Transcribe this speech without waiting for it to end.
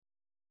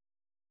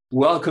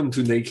Welcome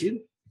to Naked,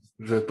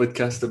 the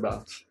podcast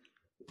about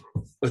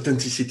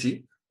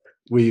authenticity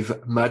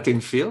with Matt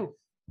and Phil.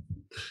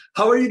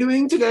 How are you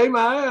doing today,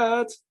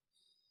 Matt?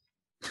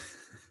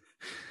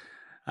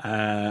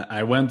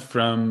 I went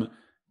from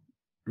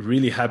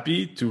really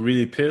happy to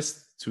really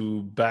pissed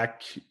to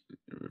back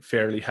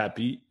fairly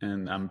happy,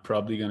 and I'm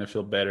probably gonna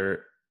feel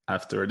better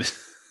after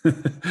this,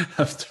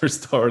 after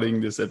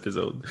starting this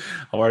episode.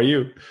 How are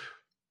you?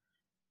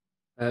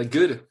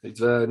 Good.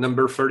 It's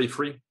number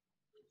 33.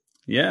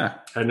 Yeah,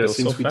 And feels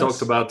so since we talked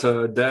fast. about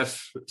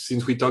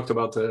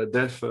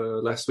death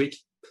last week,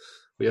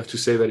 we have to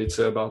say that it's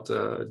about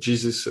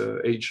Jesus'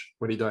 age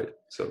when he died.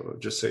 So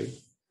just saying,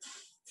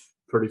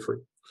 33.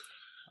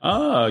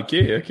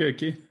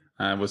 Okay.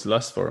 I was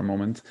lost for a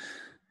moment.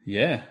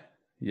 Yeah.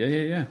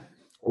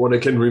 What I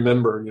can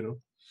remember,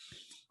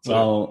 So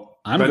Well,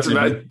 I'm that's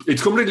gonna be.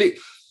 it's completely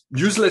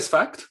useless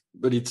fact,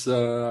 but it's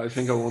I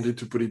think I wanted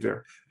to put it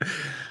there.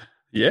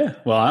 Yeah,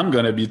 well, I'm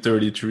gonna be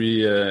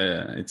 33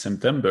 in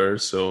September,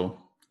 so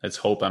let's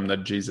hope I'm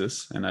not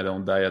Jesus and I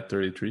don't die at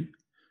 33.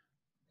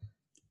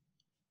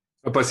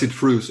 I pass it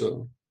through,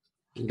 so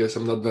I guess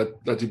I'm not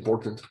that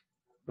important.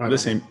 I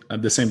don't know.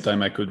 At the same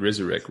time, I could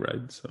resurrect,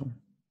 right? So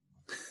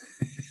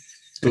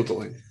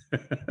Totally.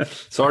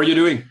 So how are you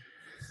doing?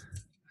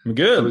 I'm How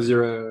good. was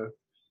your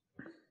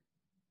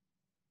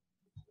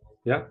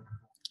yeah,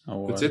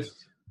 I that's it.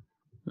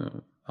 was.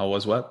 I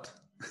was what?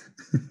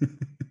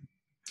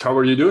 How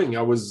are you doing?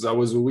 I was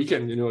the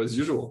weekend, as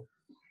usual.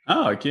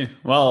 Oh, okay.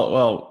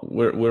 Well,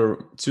 we're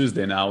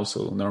Tuesday now,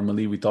 so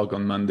normally we talk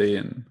on Monday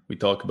and we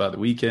talk about the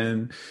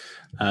weekend.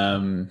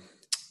 Um,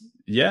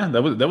 yeah,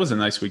 that was a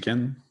nice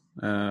weekend.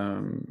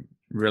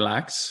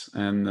 Relax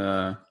and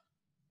no,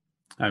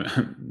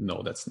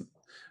 that's.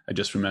 I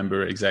just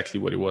remember exactly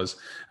what it was.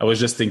 I was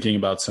just thinking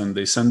about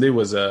Sunday. Sunday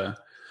was a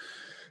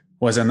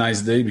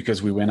nice day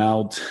because we went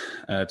out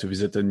to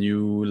visit a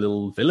new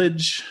little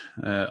village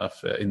of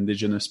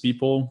indigenous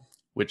people,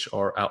 which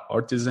are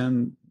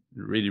artisan.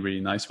 Really,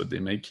 really nice what they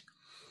make.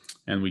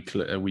 And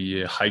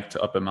we hiked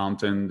up a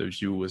mountain. The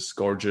view was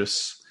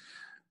gorgeous.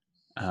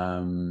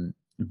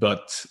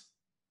 But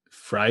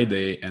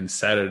Friday and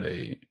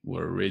Saturday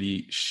were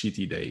really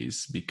shitty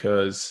days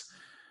because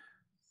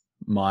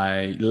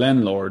my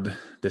landlord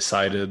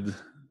decided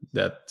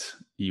that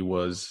he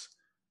was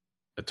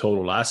a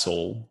total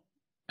asshole.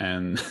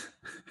 And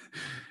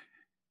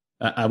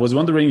I was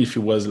wondering if he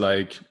was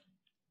like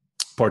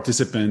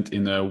participant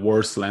in a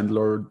worst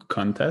landlord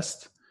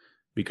contest,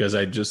 because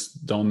I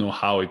just don't know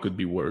how it could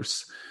be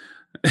worse.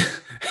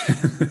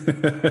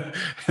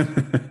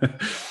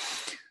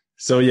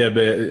 So yeah,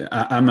 but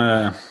I'm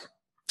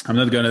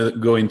not gonna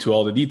go into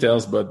all the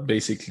details, but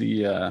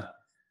basically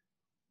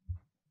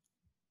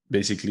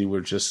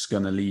we're just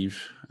gonna leave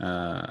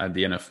at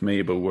the end of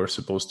May, but we're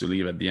supposed to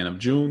leave at the end of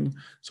June,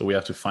 so we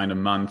have to find a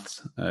month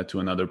to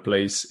another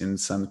place in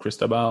San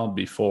Cristobal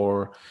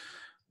before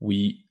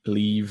we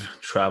leave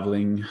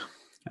traveling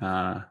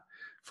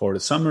for the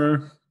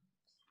summer.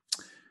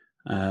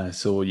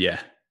 So yeah,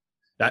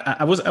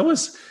 I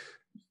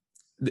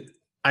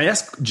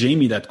asked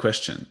Jamie that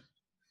question,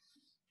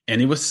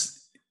 and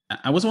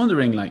I was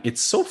wondering, like,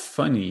 it's so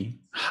funny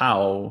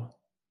how,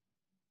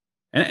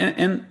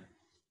 and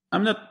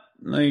I'm not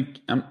like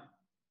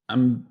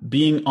I'm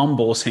being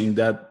humble saying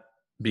that,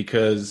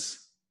 because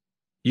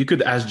you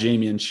could ask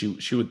Jamie and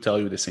she would tell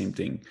you the same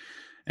thing.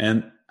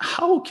 And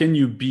how can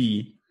you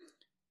be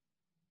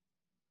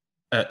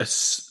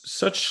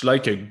such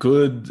like a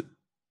good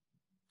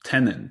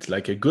tenant,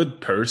 like a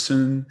good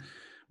person?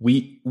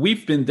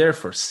 We've been there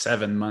for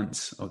 7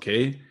 months.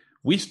 Okay,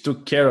 we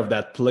took care of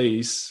that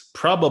place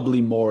probably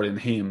more than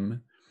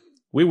him.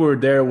 We were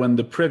there when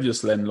the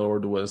previous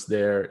landlord was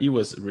there. He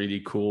was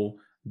really cool.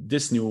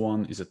 This new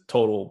one is a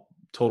total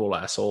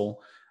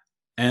asshole.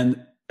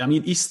 And I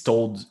mean, he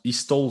stole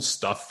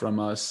stuff from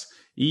us.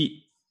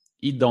 He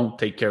don't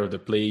take care of the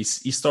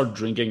place. He start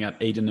drinking at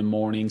 8 in the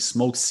morning,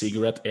 smokes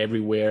cigarette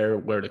everywhere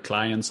where the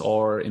clients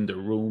are, in the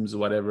rooms,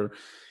 whatever.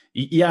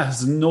 He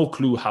has no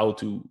clue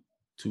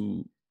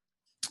to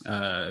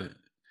uh,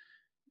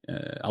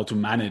 how to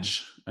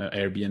manage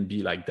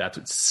Airbnb like that.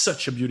 It's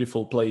such a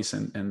beautiful place,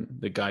 and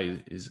the guy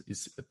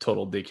is a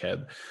total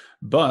dickhead.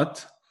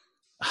 But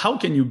how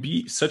can you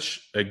be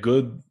such a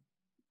good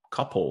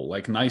couple,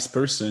 like nice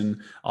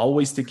person,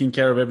 always taking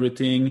care of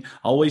everything,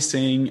 always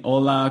saying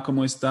 "Hola,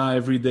 cómo está"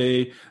 every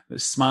day,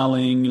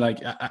 smiling? Like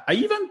I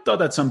even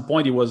thought at some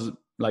point he was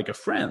like a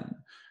friend,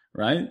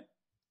 right?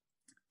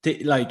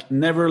 Like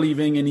never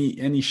leaving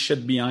any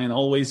shit behind,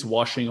 always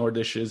washing our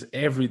dishes,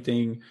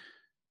 everything,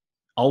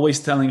 always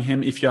telling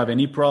him, if you have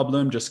any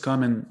problem, just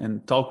come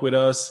and talk with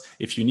us.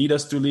 If you need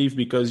us to leave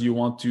because you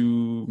want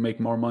to make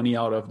more money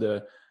out of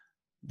the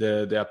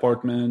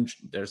apartment,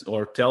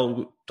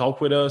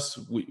 talk with us.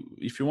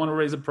 If you want to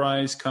raise the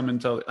price, come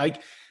and tell.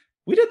 Like,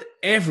 we did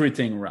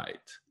everything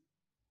right.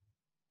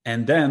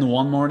 And then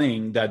one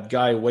morning that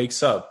guy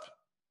wakes up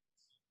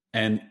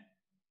and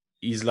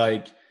he's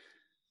like,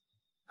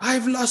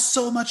 I've lost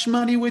so much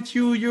money with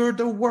you. You're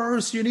the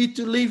worst. You need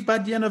to leave by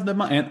the end of the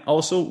month. And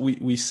also,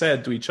 we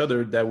said to each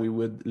other that we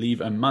would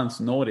leave a month's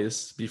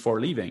notice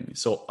before leaving.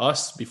 So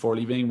us, before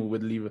leaving, we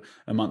would leave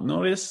a month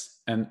notice,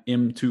 and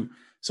him too.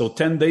 So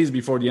 10 days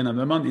before the end of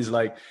the month, he's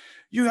like,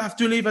 you have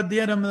to leave at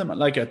the end of the month.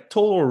 Like a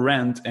total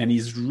rant. And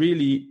he's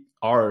really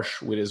harsh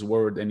with his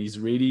word, and he's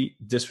really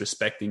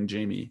disrespecting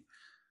Jamie.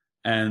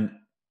 And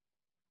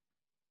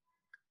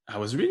I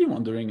was really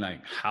wondering,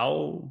 like,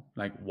 how,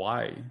 like,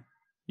 why?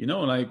 You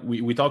know, like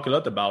we talk a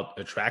lot about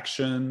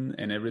attraction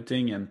and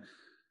everything. And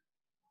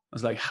I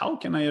was like, how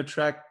can I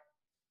attract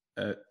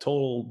a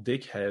total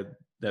dickhead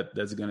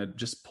that's going to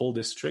just pull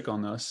this trick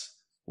on us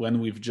when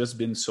we've just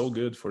been so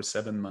good for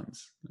 7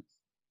 months?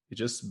 It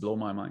just blew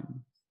my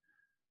mind.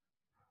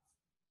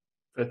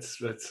 That's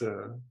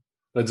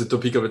the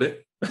topic of the day.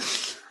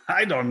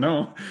 I don't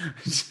know.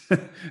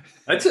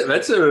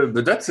 That's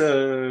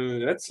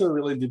a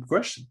really deep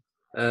question.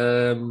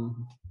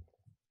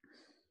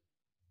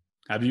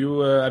 Have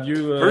you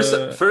first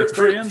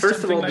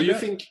of all, do you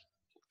think?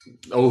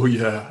 Oh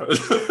yeah.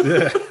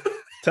 Yeah.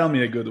 Tell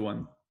me a good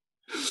one.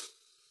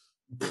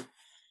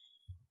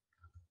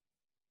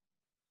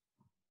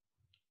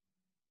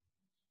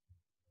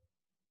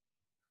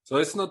 So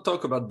let's not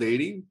talk about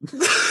dating.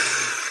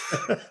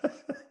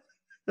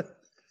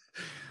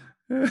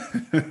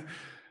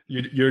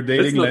 You're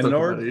dating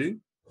landlord?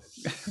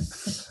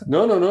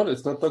 No.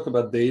 Let's not talk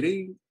about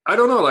dating. I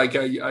don't know. Like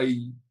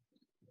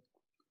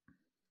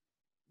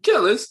yeah,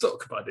 let's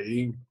talk about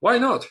dating. Why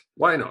not?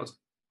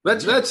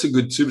 That's a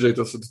good subject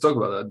also to talk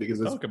about that,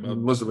 because it's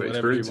most of my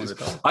experiences.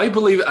 I like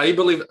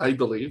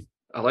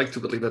to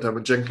believe that I'm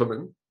a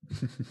gentleman,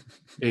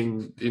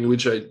 in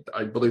which I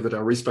believe that I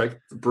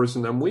respect the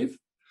person I'm with.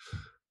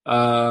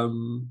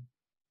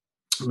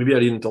 Maybe I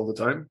didn't all the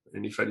time,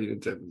 and if I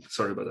didn't, I'm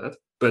sorry about that.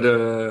 But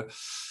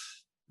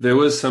there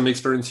was some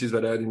experiences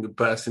that I had in the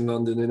past in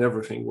London and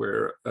everything,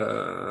 where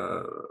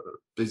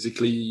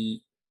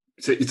basically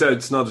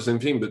it's not the same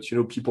thing, but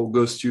people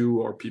ghost you,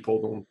 or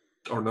people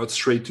are not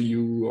straight to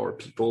you, or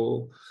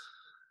people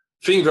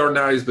think they're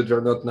nice but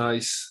they're not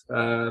nice.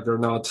 They're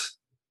not.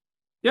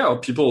 Yeah, or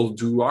people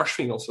do harsh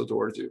things also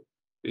towards you.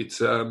 It's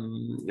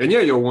and yeah,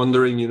 you're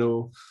wondering, if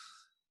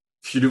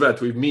you do that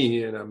with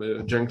me and I'm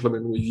a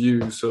gentleman with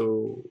you,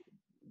 so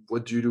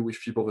what do you do with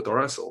people that are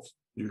assholes?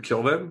 Do you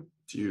kill them?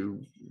 Do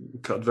you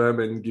cut them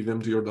and give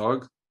them to your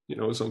dog?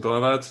 Something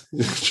like that.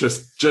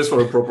 just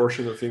for a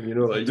proportional thing,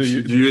 like do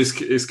you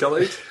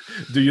escalate?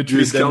 Do you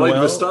treat escalate them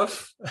well? The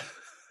stuff?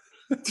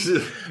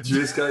 do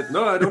you escalate?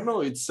 No, I don't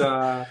know. It's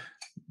do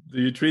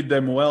you treat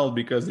them well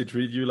because they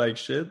treat you like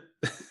shit?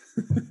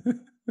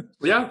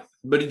 Yeah,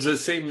 but it's the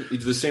same.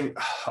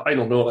 I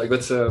don't know. Like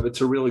that's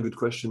a really good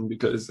question,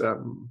 because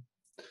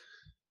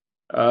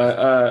I'm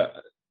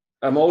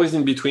always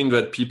in between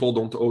that people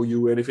don't owe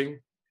you anything.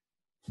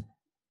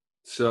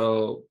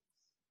 So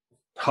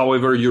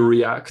however you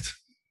react,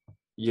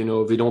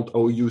 they don't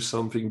owe you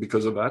something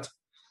because of that.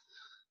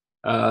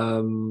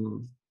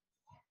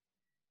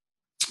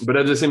 But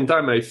at the same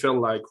time, I feel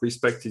like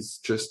respect is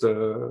just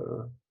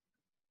a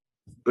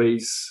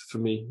base for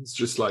me. It's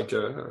just like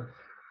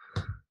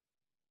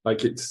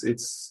it's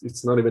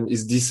not even,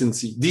 it's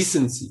decency.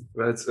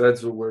 That's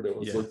the word I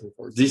was looking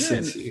for.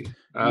 Decency.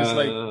 Yeah, it's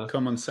like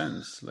common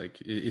sense. Like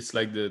it's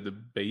like the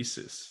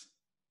basis.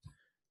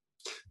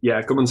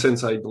 Yeah, common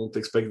sense. I don't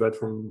expect that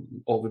from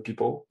all the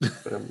people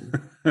that I'm,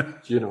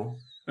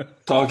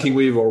 talking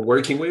with or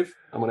working with.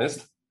 I'm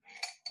honest.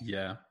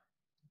 Yeah,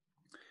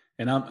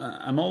 and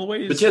I'm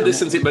always. But yeah,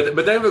 decency.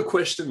 But I have a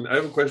question.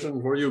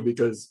 For you,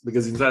 because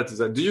in that is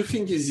that. Do you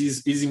think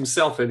he's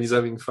himself and he's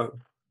having fun?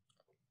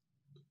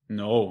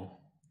 No.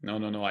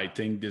 I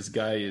think this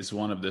guy is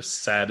one of the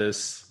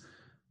saddest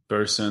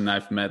person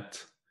I've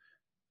met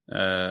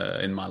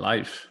in my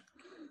life,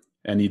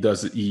 and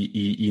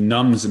he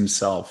numbs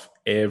himself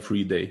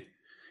every day.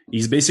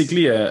 He's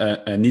basically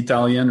an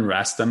Italian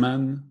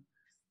Rastaman.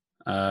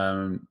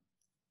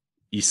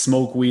 He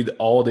smokes weed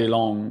all day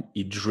long.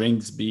 He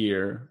drinks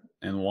beer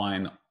and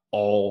wine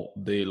all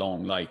day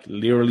long. Like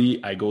literally,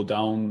 I go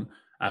down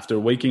after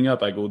waking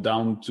up. I go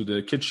down to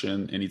the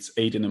kitchen and it's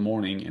 8 a.m,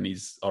 and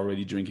he's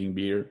already drinking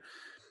beer.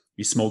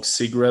 He smokes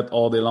cigarette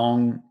all day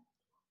long.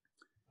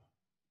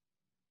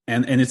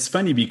 And it's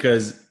funny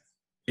because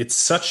it's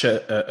such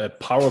a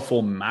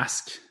powerful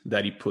mask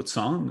that he puts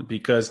on,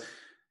 because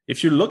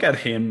if you look at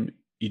him,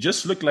 he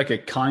just looks like a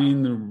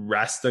kind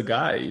Rasta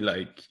guy.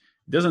 Like,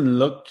 he doesn't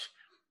look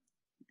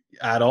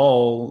at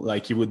all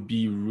like he would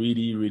be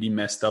really, really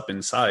messed up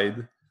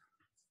inside.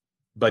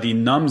 But he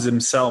numbs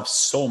himself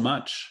so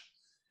much.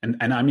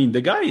 And I mean,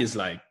 the guy is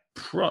like,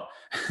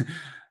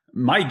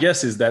 my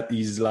guess is that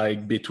he's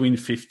like between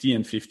 50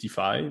 and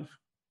 55.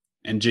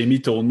 And Jamie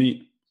told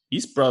me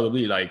he's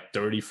probably like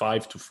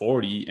 35 to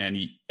 40, and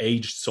he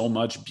aged so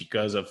much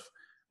because of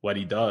what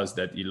he does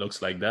that he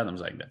looks like that. I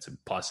was like, that's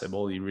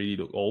impossible. He really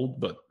look old,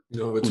 but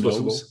no, it's who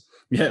possible. Knows?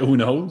 Yeah, who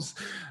knows?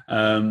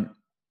 And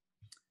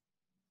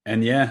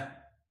yeah,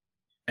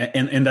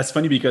 and that's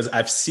funny because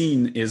I've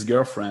seen his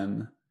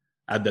girlfriend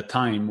at the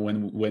time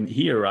when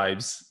he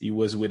arrives, he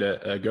was with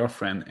a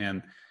girlfriend,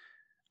 and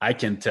I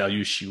can tell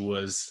you she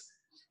was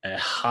a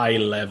high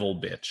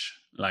level bitch,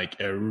 like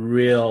a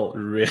real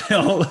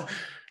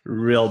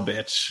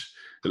bitch.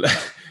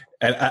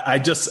 And I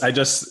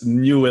just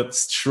knew it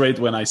straight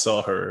when I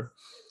saw her.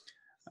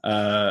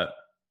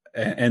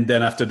 And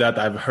then after that,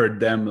 I've heard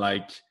them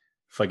like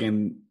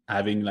fucking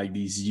having like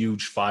these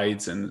huge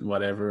fights and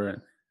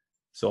whatever.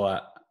 So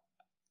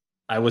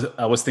I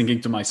was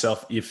thinking to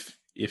myself, if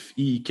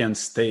he can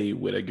stay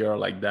with a girl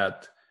like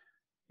that,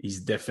 he's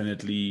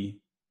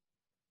definitely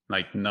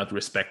like not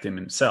respecting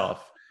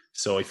himself.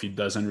 So if he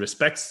doesn't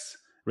respect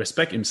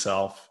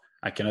himself,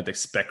 I cannot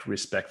expect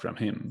respect from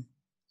him.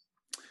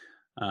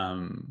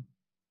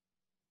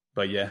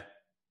 But yeah,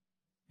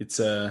 it's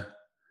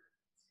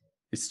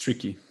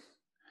tricky.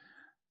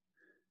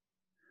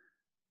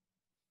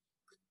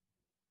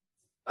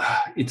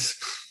 It's,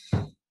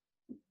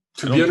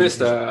 to be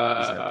honest,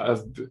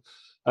 I've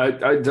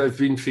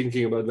been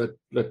thinking about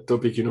that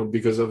topic,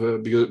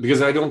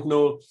 because I don't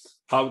know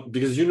how,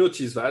 because you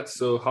notice that.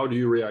 So how do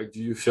you react?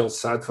 Do you feel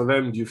sad for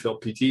them? Do you feel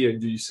pity? And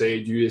do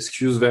you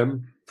excuse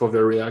them for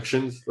their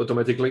reactions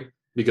automatically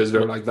because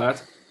they're like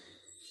that?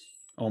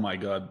 Oh my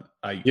God.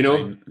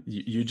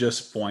 You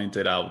just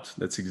pointed out.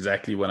 That's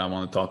exactly what I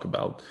want to talk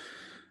about.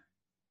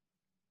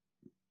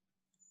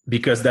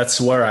 Because that's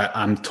where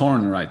I'm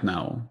torn right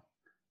now.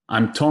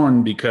 I'm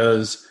torn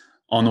because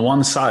on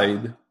one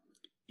side,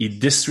 he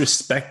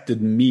disrespected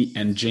me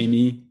and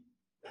Jamie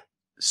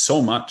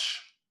so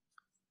much.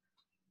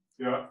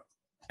 Yeah.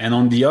 And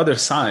on the other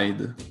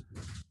side,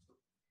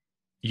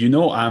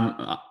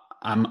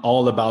 I'm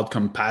all about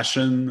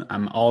compassion.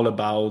 I'm all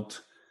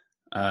about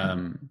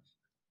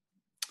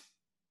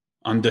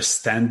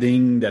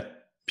understanding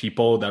that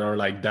people that are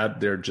like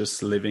that, they're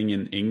just living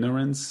in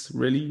ignorance,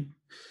 really.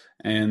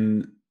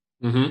 And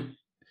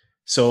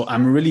so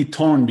I'm really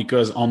torn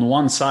because on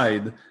one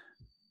side,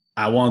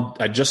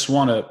 I just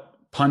want to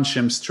punch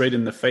him straight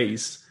in the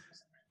face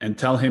and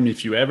tell him,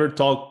 if you ever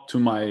talk to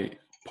my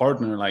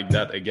partner like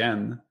that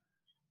again,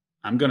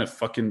 I'm going to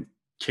fucking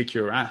kick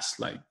your ass.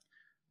 Like,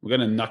 we're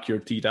going to knock your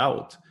teeth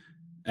out.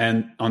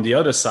 And on the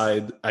other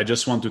side, I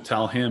just want to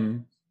tell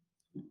him,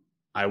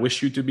 I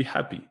wish you to be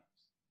happy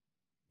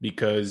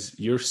because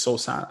you're so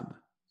sad.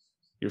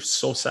 You're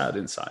so sad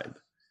inside.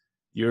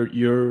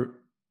 Your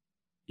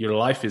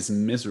life is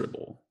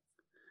miserable.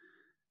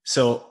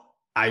 So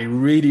I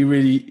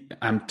really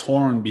am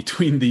torn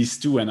between these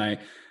two, and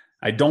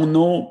I don't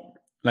know,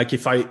 like,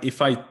 if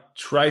I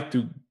try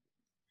to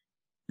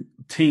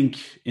think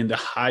in the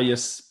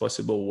highest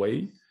possible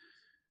way,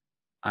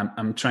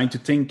 I'm trying to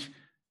think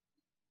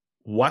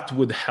what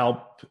would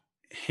help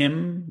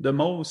him the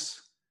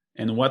most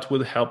and what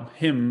would help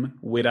him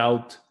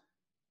without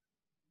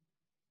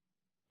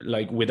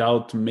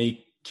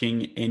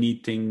making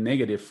anything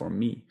negative for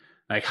me.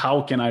 Like,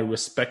 how can I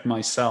respect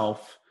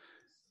myself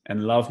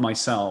and love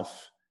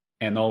myself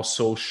and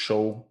also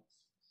show,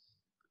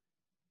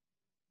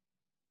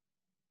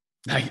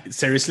 like,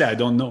 seriously, I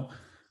don't know.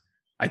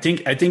 I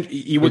think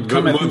he would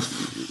come at me.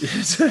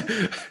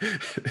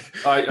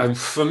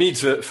 For me,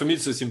 it's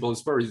the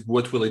simplest part is,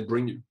 what will it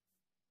bring you?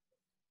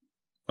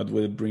 What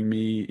will it bring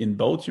me in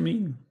both, you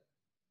mean?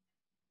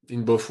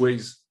 In both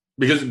ways.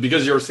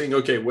 Because you're saying,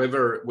 okay,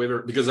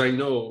 whether, because I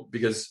know,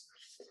 because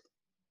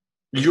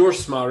you're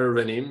smarter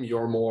than him,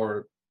 you're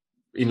more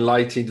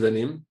enlightened than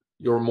him,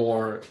 you're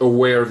more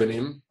aware than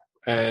him,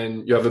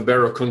 and you have a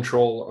better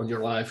control on your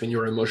life and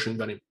your emotion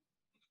than him,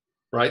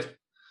 right?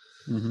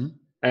 Mm-hmm.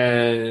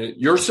 And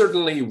you're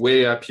certainly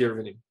way happier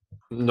than him.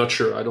 I'm not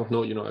sure. I don't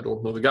know. I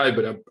don't know the guy,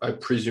 but I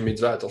presume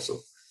it's that also.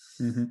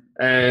 Mm-hmm.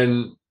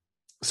 And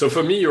so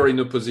for me, you're in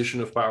a position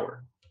of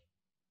power.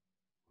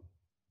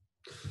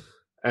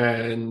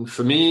 And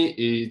for me,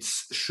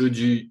 it's,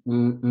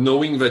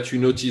 knowing that you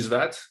notice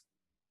that,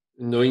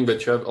 knowing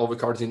that you have all the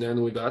cards in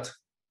hand with that,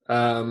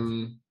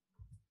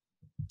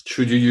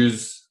 should you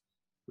use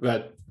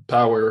that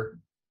power,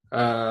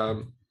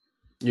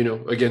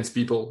 against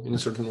people in a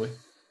certain way?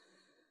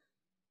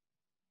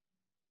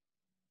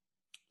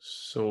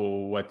 So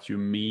what you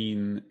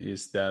mean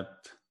is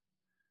that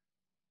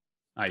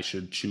I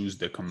should choose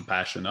the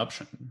compassion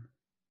option?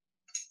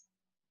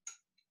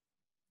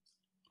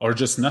 Or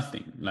just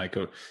nothing? Like,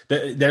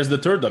 there's the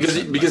third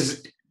option.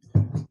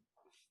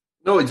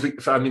 No,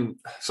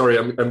 sorry,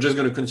 I'm just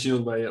going to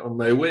continue on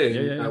my way.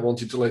 And Yeah. I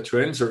wanted to let you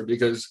answer,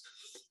 because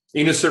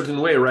in a certain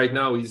way right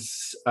now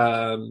he's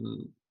a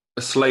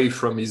slave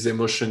from his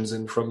emotions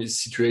and from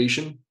his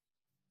situation.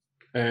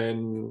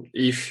 And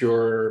if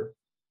you're,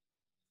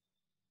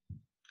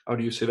 how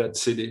do you say that,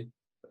 city?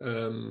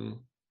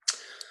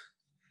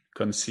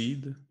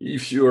 Concede?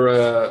 If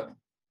you're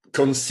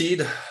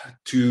concede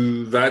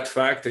to that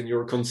fact and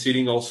you're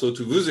conceding also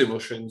to those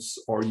emotions,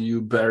 are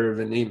you better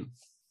than him?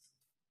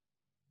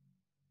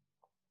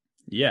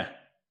 Yeah.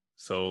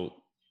 So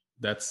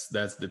that's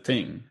the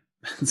thing.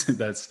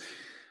 that's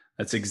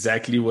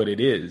exactly what it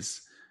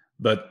is.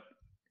 But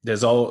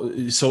there's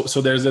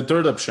there's a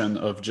third option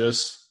of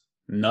just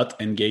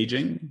not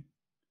engaging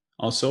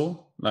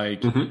also,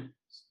 like, Mm-hmm.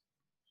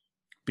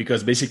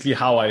 because basically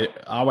how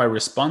I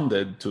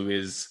responded to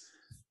his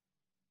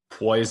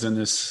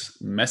poisonous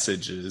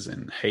messages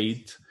and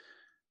hate,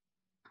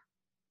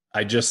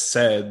 I just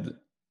said,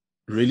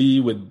 really,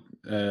 with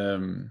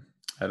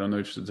I don't know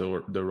if it's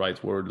the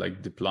right word,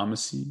 like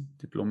diplomacy,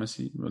 but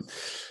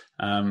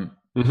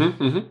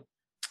Mm-hmm. Mm-hmm.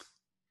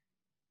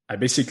 I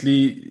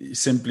basically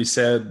simply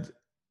said,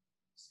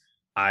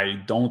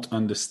 I don't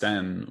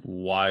understand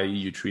why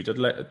you treat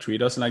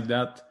us like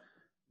that,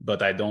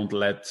 but I don't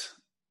let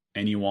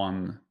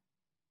anyone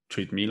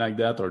treat me like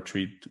that or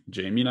treat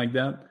Jamie like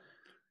that.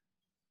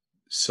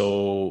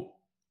 So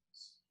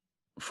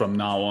from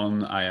now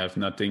on, I have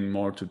nothing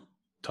more to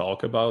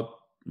talk about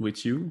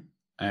with you,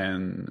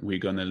 and we're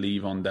gonna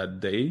leave on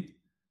that day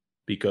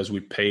because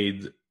we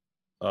paid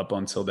up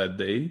until that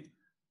day,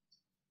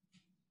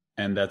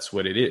 and that's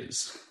what it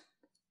is.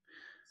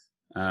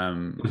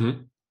 Mm-hmm.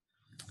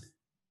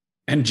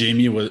 And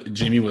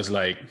Jamie was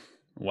like,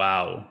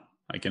 "Wow,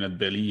 I cannot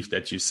believe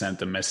that you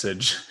sent a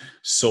message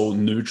so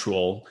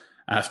neutral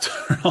after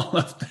all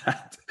of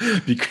that,"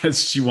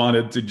 because she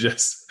wanted to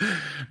just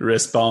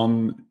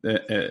respond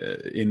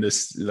in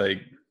this,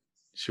 like,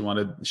 she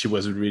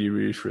was really,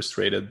 really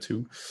frustrated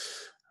too.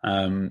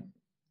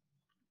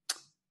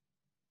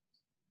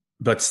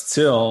 But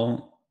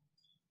still,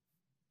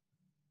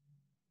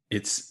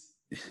 it's,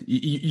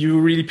 you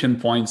really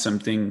pinpoint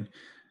something,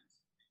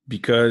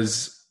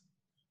 because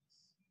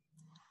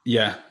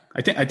yeah,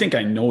 I think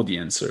I know the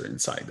answer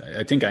inside.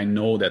 I think I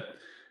know that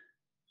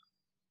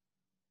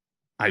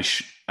I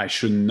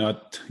should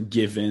not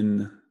give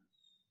in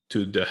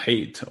to the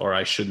hate, or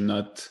I should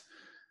not.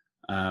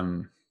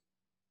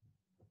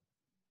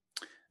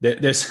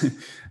 There's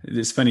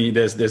it's funny.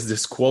 There's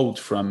this quote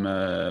from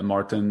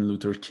Martin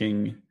Luther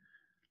King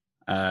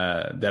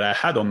that I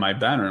had on my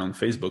banner on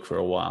Facebook for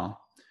a while,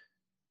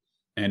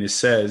 and it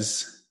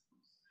says,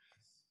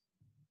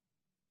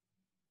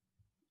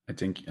 I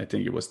think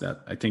it was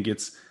that. I think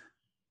it's,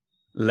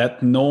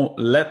 let no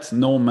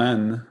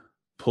man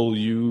pull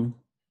you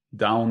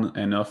down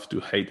enough to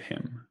hate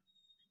him.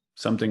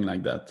 Something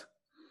like that.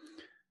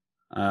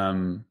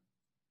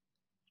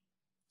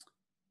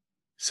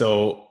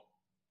 So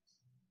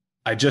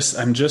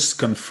I'm just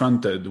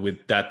confronted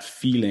with that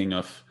feeling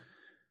of,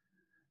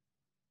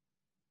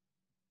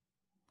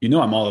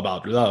 I'm all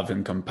about love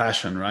and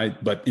compassion,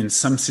 right? But in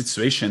some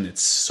situation,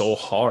 it's so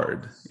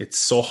hard. It's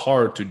so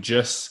hard to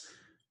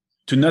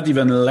not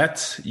even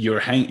let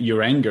your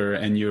anger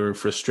and your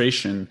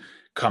frustration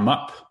come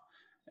up,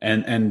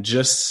 and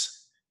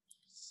just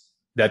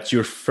that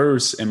your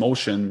first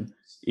emotion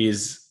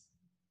is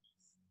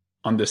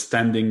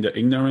understanding the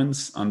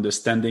ignorance,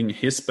 understanding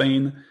his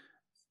pain,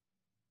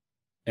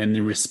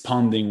 and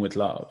responding with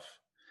love.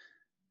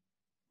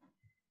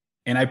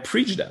 And I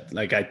preach that.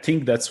 Like, I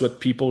think that's what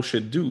people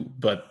should do,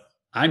 but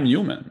I'm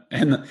human.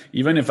 And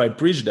even if I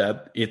preach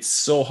that, it's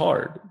so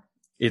hard.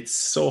 It's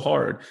so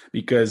hard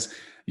because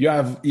we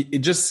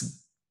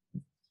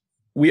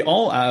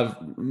all have,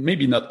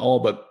 maybe not all,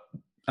 but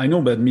I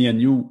know that me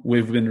and you,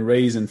 we've been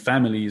raised in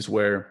families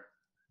where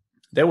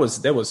there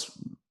was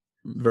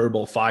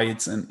verbal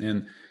fights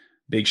and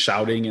big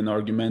shouting and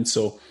arguments.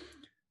 So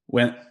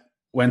when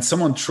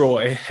someone throw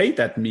a hate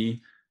at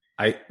me,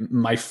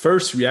 my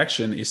first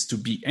reaction is to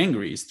be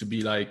angry, is to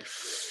be like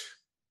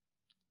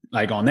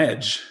on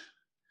edge.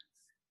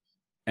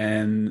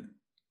 And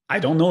I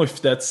don't know if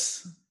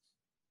that's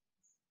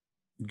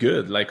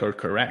good, like, or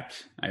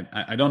correct.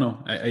 I don't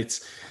know.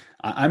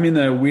 I'm in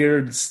a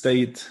weird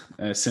state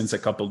since a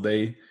couple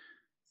days,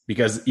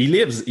 because he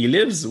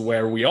lives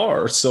where we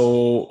are,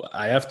 so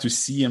I have to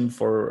see him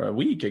for a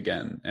week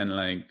again, and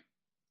like,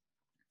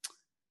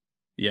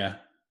 yeah.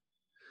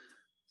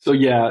 So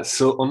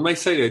on my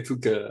side,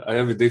 I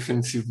have a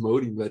defensive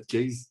mode in that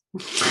case.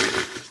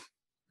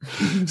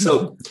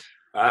 So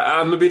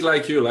I'm a bit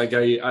like you. Like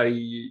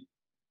I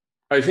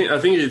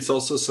think it's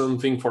also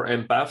something for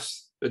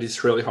empaths that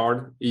is really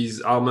hard.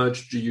 Is how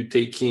much do you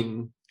take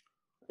in,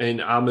 and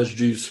how much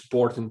do you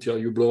support until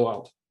you blow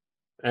out?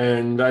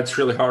 And that's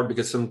really hard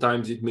because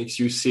sometimes it makes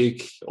you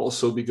sick.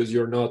 Also because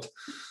you don't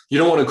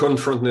want to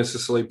confront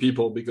necessarily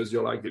people because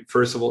you're like,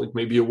 first of all, it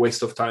may be a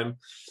waste of time.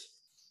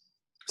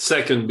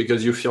 Second,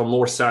 because you feel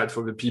more sad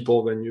for the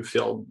people than you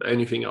feel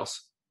anything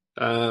else.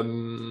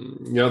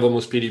 You have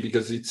almost pity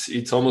because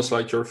it's almost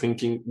like you're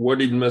thinking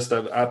what it must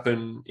have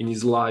happened in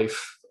his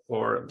life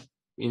or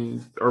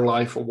in her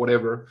life or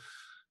whatever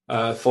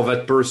for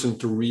that person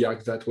to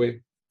react that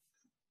way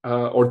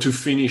or to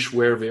finish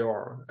where they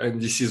are.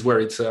 And this is where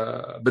it's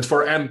but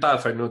for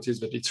empath, I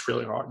noticed that it's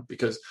really hard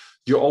because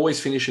you always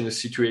finish in a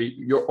situation,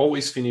 you're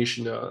always finish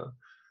in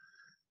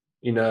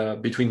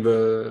between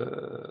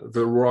the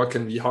rock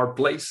and the hard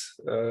place,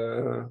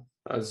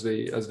 as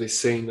they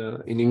say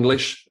in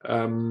English,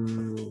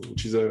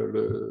 which is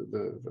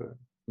the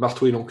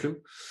marteau et l'enclume.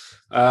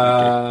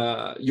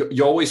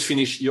 You always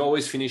finish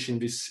in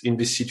this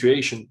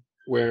situation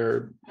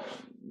where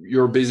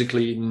you're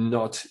basically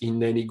not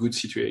in any good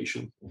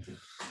situation.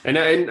 And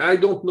I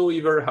don't know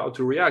either how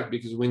to react,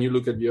 because when you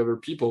look at the other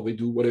people, they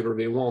do whatever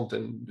they want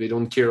and they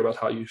don't care about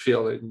how you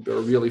feel, and they're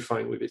really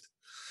fine with it.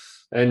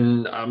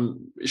 And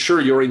I'm sure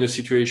you're in a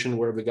situation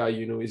where the guy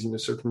you know is in a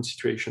certain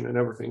situation and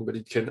everything, but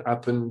it can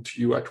happen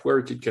to you at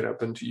work. It can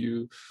happen to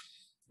you,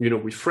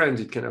 with friends.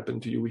 It can happen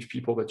to you with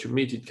people that you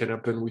meet. It can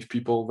happen with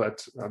people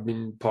that have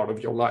been part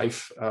of your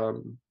life,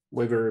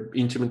 whether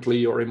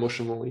intimately or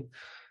emotionally.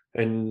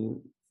 And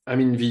I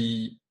mean,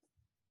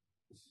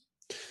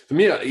 for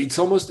me, it's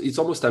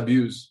almost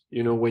abuse.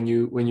 When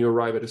you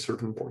arrive at a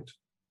certain point,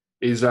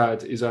 is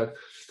that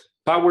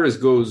power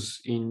goes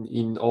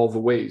in all the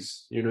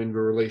ways, in the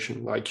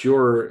relation. Like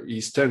you're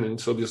his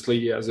tenant, obviously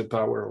he has a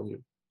power on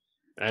you,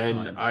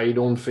 and I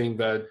don't think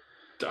that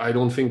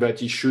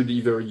he should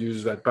either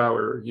use that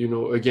power,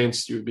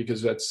 against you,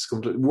 because that's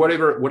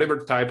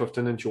whatever type of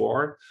tenant you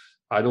are.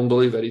 I don't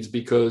believe that it's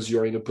because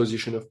you're in a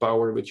position of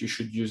power that you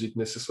should use it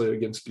necessarily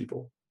against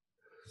people.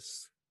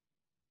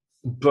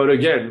 But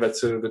again,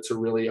 that's a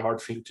really hard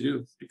thing to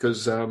do,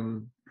 because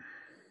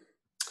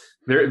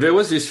there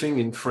was this thing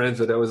in France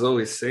that I was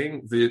always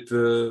saying,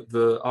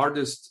 the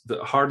hardest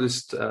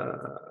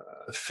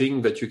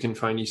thing that you can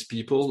find is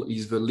people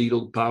is the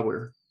little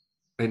power,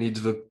 and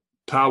it's the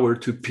power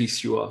to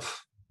piss you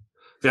off.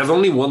 They have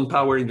only one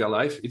power in their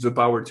life. It's the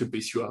power to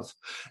piss you off.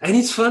 And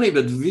it's funny,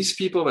 but these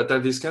people that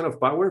have this kind of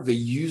power, they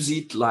use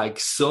it like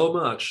so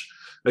much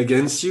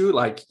against you.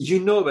 Like,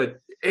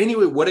 that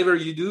anyway, whatever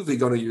you do, they're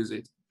going to use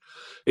it.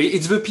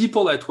 It's the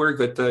people at work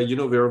that, they're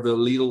the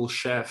little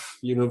chef,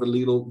 the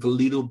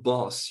little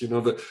boss,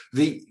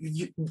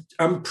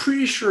 I'm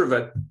pretty sure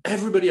that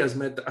everybody has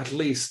met at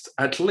least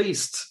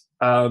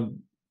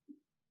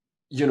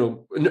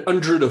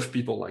 100 of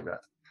people like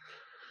that.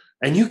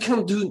 And you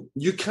can't do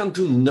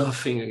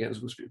nothing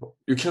against those people.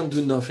 You can't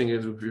do nothing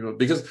against those people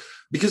because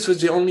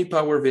it's the only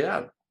power they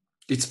have.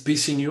 It's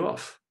pissing you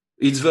off.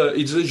 It's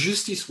the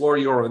justice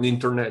warrior on the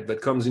internet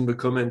that comes in the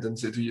comment and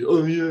says to you,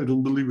 "Oh yeah, I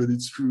don't believe that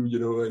it's true,"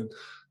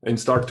 and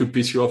start to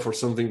piss you off for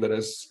something that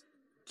has,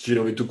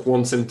 it took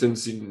one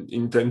sentence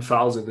in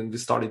 10,000, and they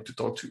started to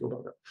talk to you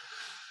about that.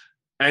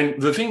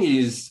 And the thing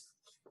is,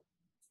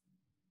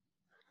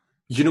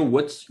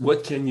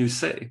 what can you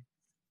say?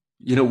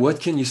 What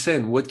can you say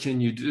and what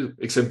can you do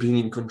except being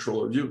in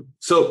control of you?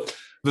 So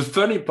the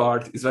funny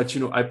part is that,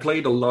 I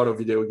played a lot of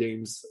video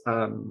games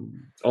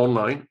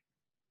online,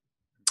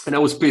 and I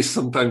was pissed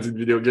sometimes in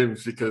video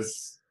games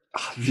because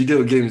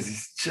video games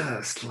is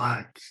just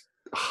like,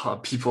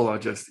 people are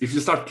just, if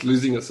you start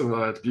losing or something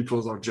like that,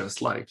 people are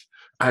just like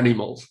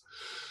animals.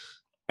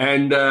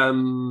 And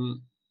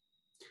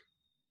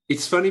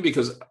it's funny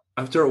because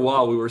after a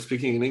while we were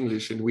speaking in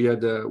English, and we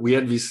had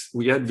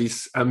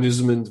this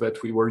amusement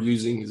that we were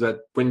using, is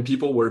that when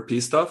people were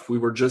pissed off, we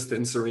were just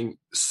answering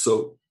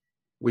 "so"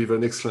 with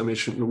an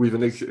exclamation, with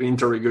an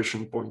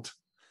interrogation point.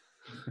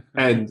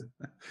 And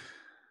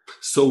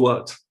so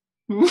what?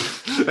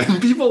 And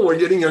people were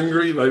getting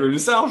angry by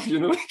themselves,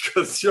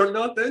 because you're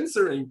not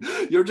answering.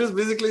 You're just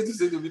basically to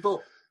say to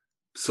people,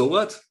 "So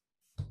what?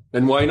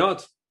 And why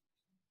not?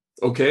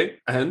 Okay,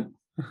 and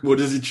what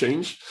does it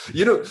change?"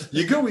 You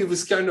go with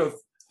this kind of,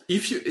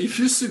 if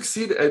you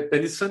succeed,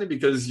 and it's funny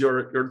because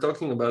you're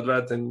talking about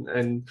that,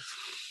 and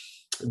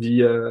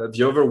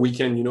the other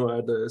weekend, I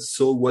had a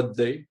 "so what"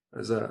 day,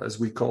 as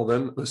we call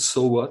them, a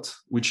 "so what,"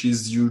 which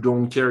is you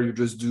don't care, you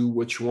just do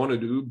what you want to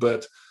do,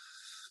 but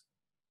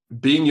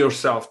being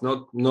yourself,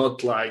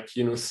 not like,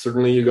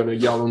 certainly you're going to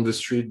yell on the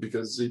street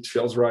because it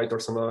feels right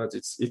or something like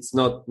that. It's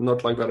not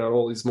like that at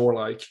all. It's more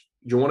like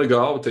you want to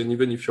go out, and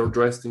even if you're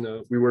dressed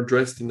we were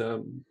dressed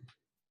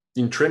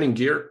in training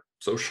gear,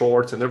 so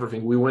shorts and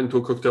everything, we went to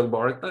a cocktail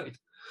bar at night.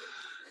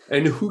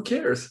 And who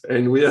cares?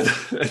 And we had,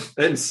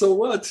 and so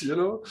what,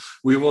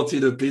 we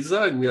wanted a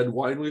pizza and we had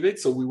wine with it.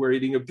 So we were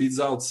eating a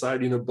pizza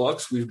outside in a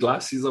box with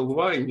glasses of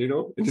wine,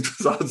 and it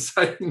was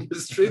outside in the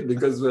street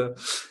because the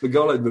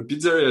girl at the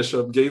pizzeria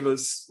shop gave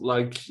us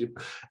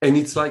and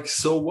it's like,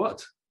 so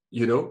what,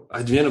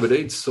 at the end of the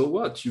day, it's so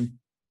what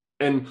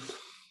and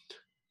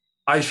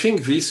I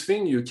think this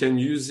thing, you can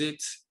use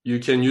it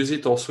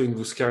also in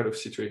this kind of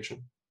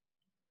situation.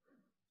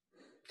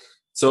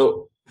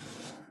 So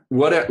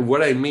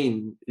what I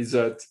mean is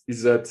that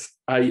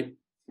I,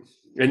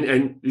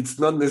 and it's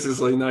not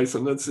necessarily nice.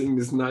 I'm not saying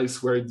it's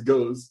nice where it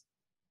goes.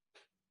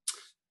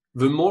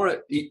 The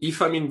more,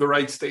 if I'm in the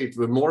right state,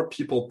 the more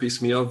people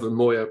piss me off, the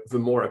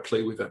more I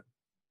play with them.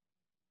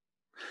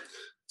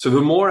 So the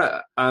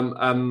more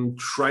I'm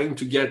trying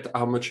to get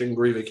how much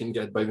angry they can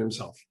get by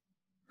themselves,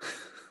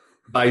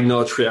 by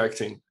not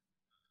reacting.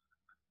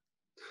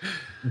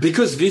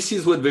 Because this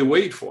is what they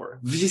wait for.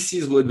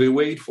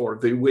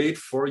 They wait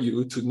for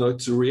you not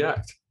to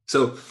react.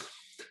 So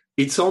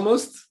it's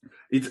almost,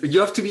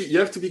 you have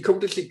to be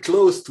completely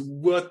close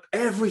to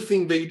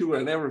everything they do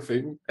and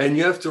everything, and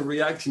you have to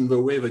react in the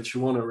way that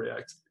you want to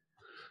react.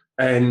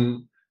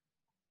 And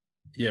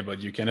yeah,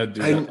 but you cannot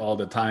do that all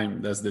the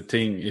time. That's the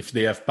thing. If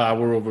they have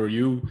power over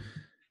you,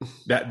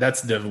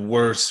 that's the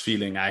worst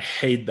feeling. I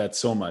hate that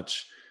so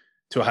much.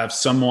 To have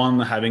someone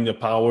having the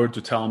power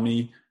to tell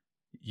me,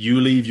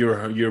 you leave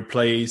your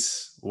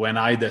place when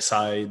I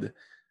decide,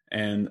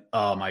 and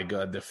oh my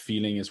god, the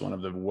feeling is one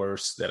of the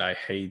worst that I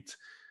hate.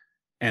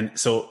 And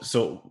so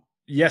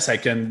yes, I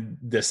can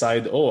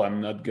decide, oh,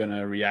 I'm not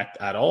gonna react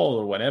at all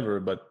or whatever,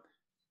 but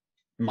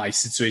my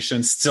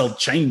situation still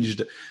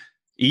changed.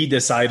 He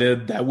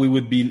decided that we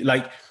would be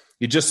like,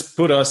 it just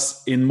put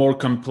us in more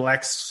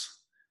complex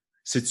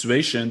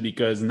situation,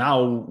 because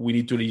now we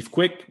need to leave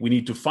quick. We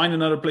need to find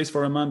another place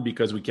for a month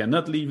because we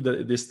cannot leave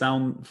this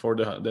town for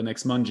the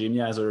next month. Jamie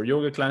has her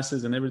yoga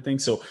classes and everything.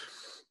 So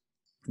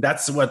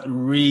that's what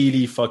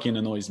really fucking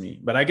annoys me.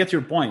 But I get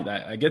your point.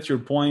 I get your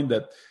point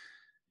that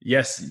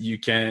yes, you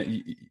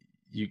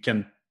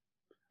can.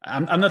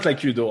 I'm not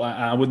like you though.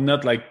 I would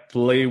not like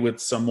play with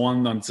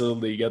someone until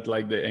they get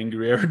like the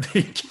angrier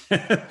they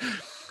can.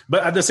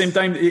 But at the same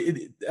time,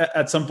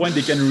 at some point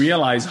they can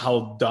realize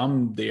how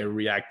dumb they are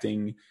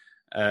reacting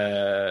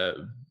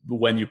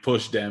when you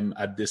push them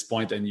at this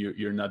point and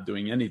you're not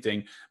doing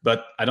anything.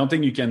 But I don't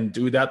think you can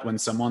do that when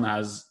someone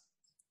has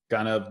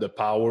kind of the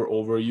power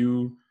over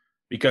you,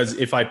 because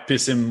if I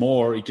piss him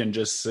more, he can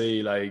just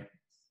say like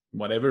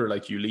whatever,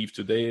 like you leave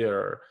today,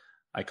 or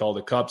I call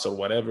the cops or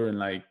whatever. And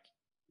like,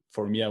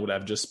 for me, I would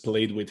have just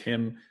played with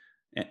him,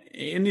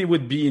 and it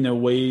would be in a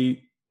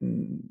way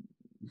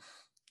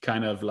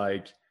kind of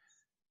like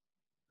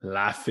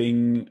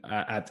laughing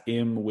at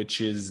him,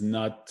 which is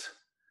not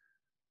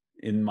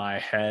in my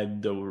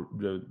head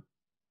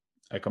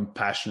a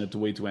compassionate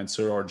way to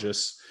answer, or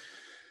just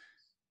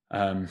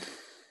a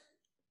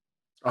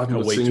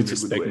way to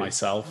respect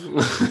myself.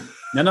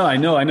 No, I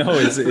know.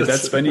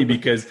 That's funny,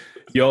 because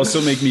you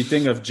also make me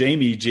think of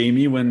Jamie.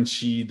 Jamie, when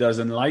she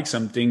doesn't like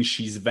something,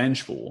 she's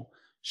vengeful.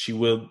 She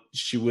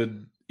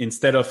would,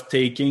 instead of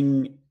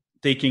taking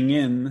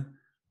in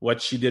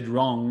what she did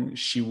wrong,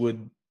 she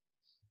would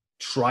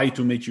try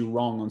to make you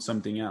wrong on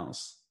something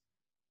else.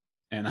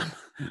 And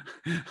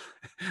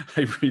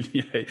I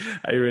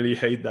really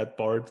hate that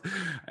part.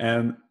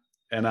 And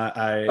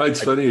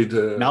it's funny.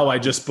 Now I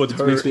just put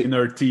her in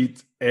her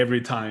teeth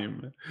every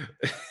time.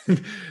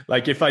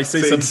 Like if I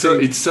say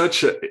something, it's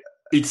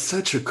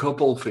such a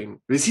couple thing.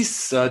 This is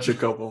such a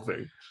couple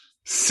thing.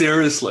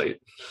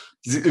 Seriously.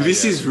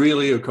 This is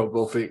really a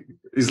couple thing.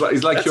 It's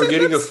like you're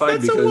getting a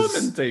fight because... That's a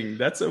woman thing.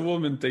 That's a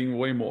woman thing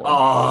way more.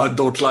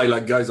 Don't lie.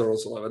 Like, guys are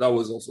also like that. I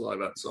was also like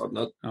that, so I'm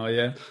not... Oh,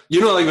 yeah?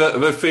 You know, like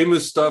the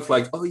famous stuff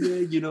like, oh, yeah,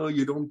 you know,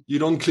 you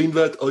don't clean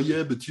that. Oh,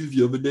 yeah, but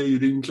the other day you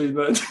didn't clean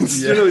that.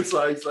 You know, it's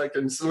like,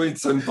 and so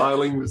it's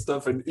unpiling with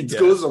stuff, and it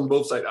goes on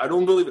both sides. I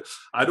don't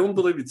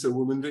believe it's a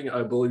woman thing.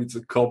 I believe it's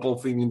a couple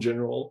thing in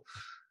general.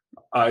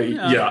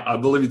 I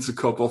believe it's a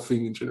couple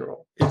thing in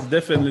general. It's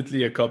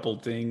definitely a couple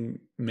thing.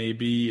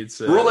 Maybe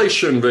it's a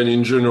relation, but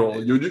in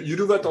general, you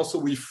do that also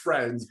with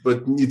friends,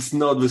 but it's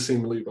not the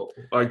same level.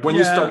 Like when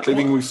you start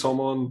living with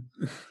someone,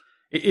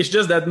 it's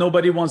just that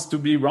nobody wants to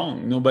be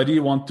wrong. Nobody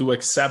wants to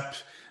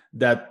accept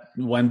that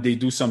when they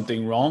do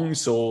something wrong,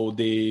 so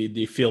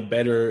they feel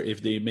better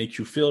if they make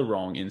you feel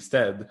wrong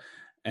instead,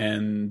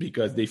 and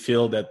because they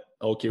feel that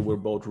okay, we're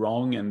both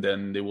wrong, and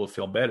then they will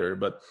feel better.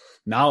 But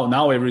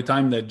now every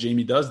time that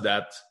Jamie does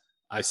that,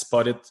 I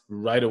spot it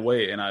right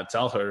away, and I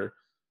tell her.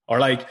 Or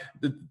like,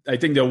 I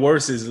think the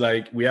worst is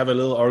like we have a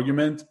little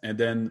argument, and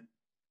then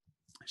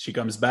she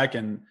comes back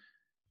and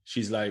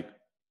she's like,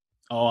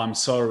 "Oh, I'm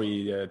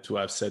sorry to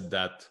have said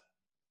that,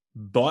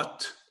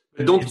 but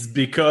it's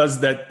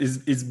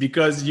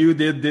because you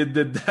did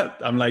that."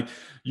 I'm like,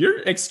 your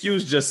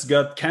excuse just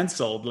got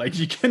canceled. Like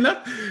you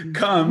cannot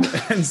come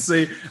and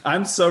say,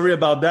 "I'm sorry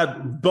about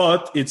that,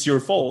 but it's your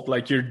fault."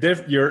 Like you're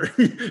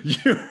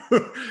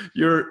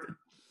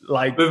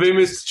like the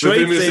famous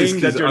saying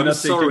that you're not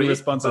taking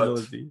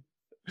responsibility.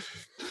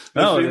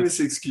 The famous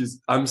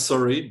excuse, I'm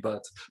sorry,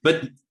 but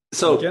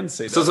so you can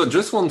say that. So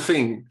just one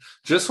thing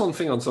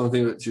on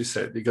something that you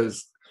said,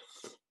 because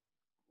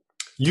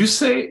you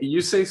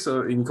say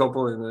so in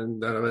couple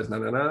and then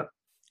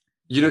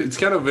you know, it's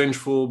kind of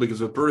vengeful because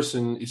the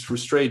person is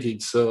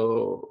frustrated,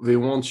 so they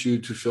want you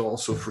to feel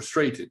also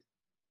frustrated.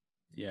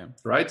 Yeah.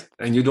 Right?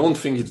 And you don't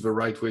think it's the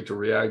right way to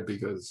react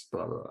because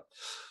blah, blah, blah.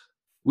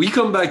 We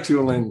come back to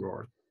your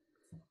landlord.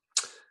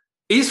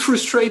 He's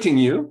frustrating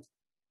you,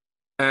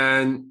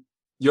 and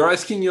you're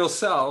asking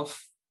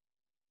yourself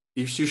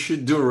if you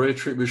should do a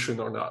retribution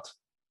or not.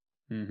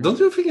 Mm-hmm. Don't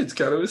you think it's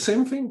kind of the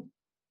same thing?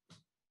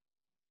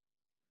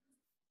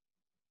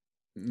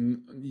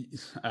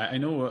 I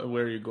know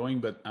where you're going,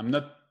 but I'm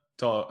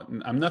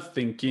not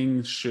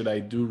thinking should I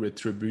do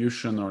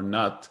retribution or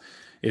not.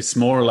 It's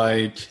more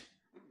like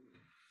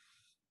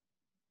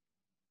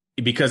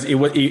because it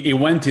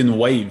went in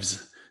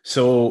waves.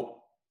 So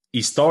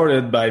he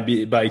started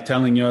by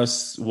telling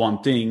us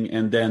one thing,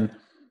 and then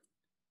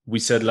we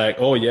said like,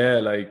 oh yeah,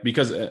 like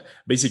because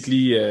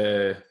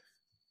basically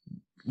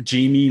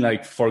Jamie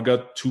like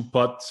forgot 2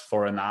 pots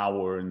for an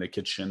hour in the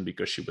kitchen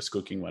because she was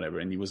cooking whatever,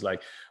 and he was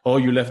like, oh,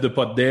 you left the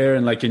pot there,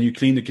 and like, can you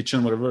clean the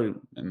kitchen, whatever?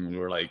 And we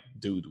were like,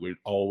 dude, we're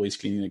always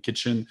cleaning the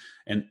kitchen,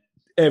 and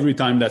every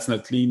time that's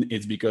not clean,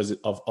 it's because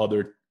of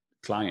other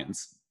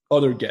clients,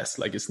 other guests,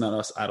 like it's not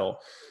us at all.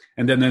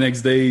 And then the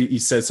next day he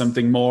said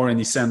something more and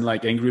he sent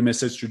like angry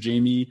message to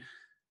Jamie.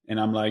 And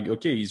I'm like,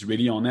 okay, he's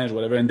really on edge,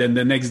 whatever. And then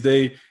the next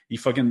day he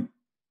fucking,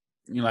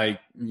 like,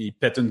 he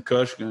pète une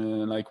coche,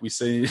 like we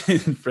say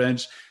in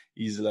French.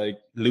 He's like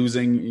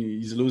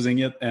he's losing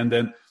it. And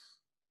then,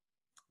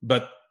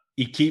 but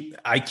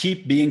I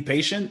keep being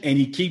patient and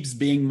he keeps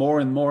being more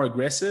and more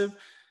aggressive.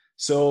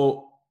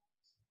 So,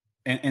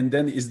 and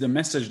then is the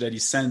message that he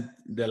sent,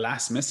 the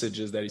last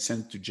messages that he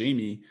sent to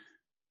Jamie,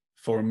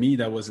 for me,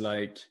 that was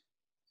like,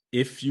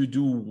 if you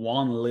do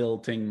one little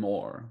thing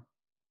more,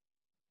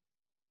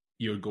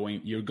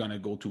 you're gonna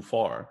go too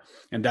far.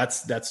 And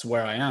that's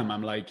where I am.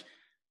 I'm like,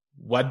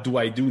 what do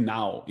I do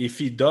now? If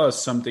he does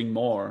something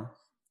more,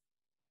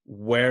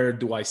 where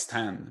do I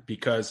stand?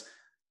 Because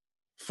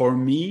for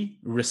me,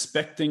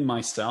 respecting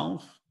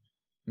myself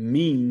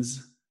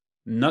means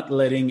not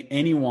letting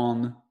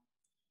anyone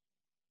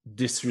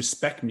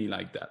disrespect me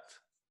like that.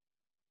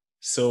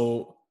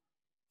 So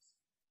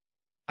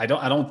I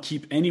don't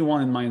keep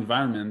anyone in my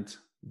environment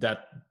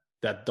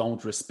that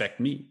don't respect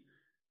me,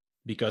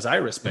 because I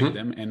respect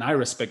them and I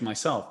respect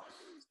myself.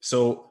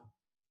 So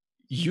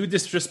you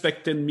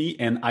disrespected me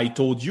and I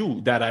told you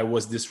that I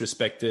was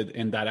disrespected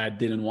and that I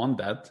didn't want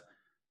that.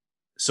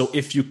 So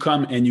if you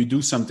come and you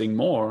do something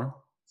more,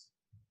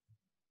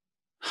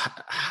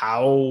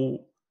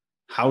 how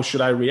should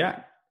I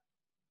react?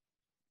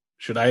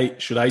 Should I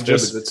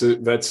just...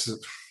 That's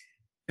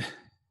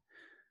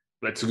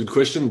a good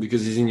question,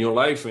 because he's in your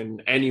life,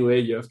 and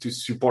anyway, you have to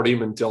support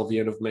him until the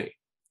end of May.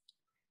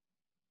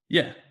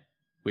 Yeah,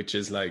 which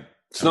is like,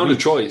 it's not a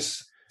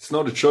choice. It's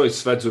not a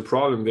choice. That's the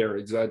problem there.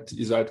 Is that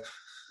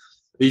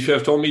if you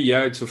have told me,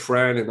 yeah, it's a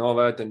friend and all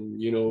that, and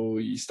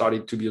he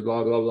started to be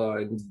blah blah blah,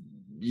 and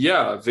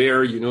yeah,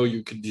 there,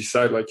 you could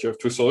decide, like, you have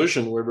two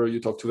solutions: whether you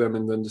talk to them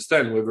and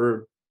understand,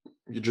 whether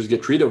you just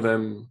get rid of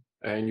them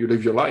and you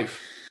live your life.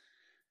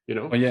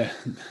 Oh yeah,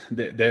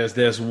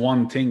 there's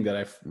one thing that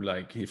I've,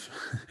 like, if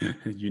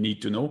you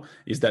need to know,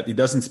 is that he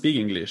doesn't speak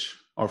English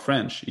or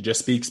French. He just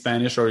speaks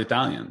Spanish or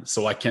Italian.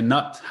 So I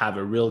cannot have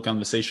a real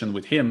conversation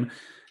with him.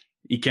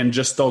 He can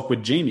just talk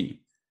with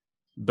Jamie.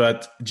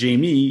 But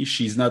Jamie,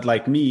 she's not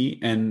like me,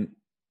 and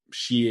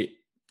she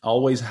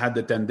always had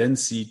the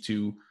tendency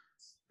to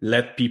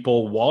let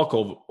people walk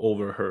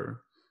over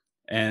her.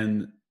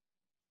 And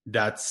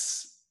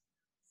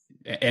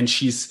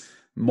she's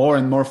more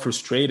and more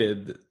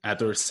frustrated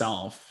at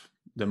herself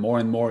the more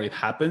and more it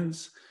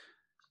happens,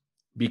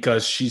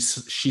 because she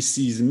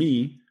sees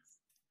me,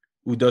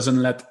 who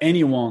doesn't let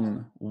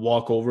anyone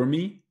walk over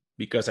me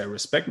because I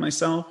respect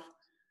myself.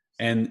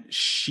 And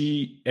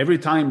every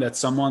time that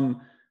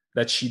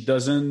she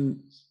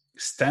doesn't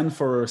stand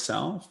for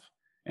herself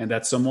and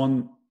that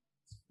someone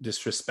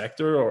disrespect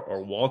her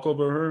or walk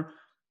over her,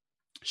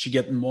 she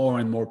get more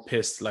and more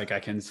pissed. Like,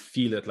 I can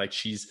feel it. Like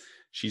she's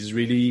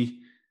really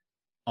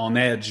on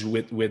edge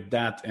with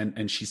that,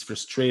 and she's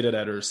frustrated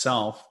at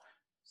herself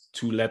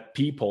to let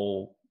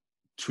people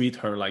treat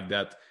her like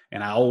that.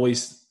 And I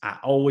always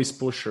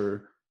push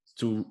her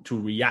to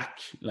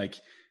react. Like,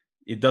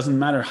 it doesn't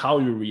matter how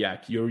you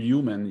react. You're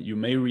human. You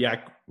may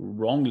react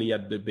wrongly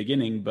at the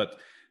beginning, but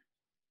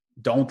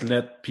don't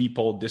let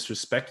people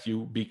disrespect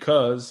you,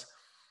 because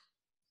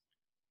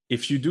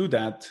if you do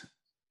that,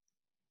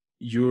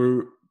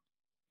 you're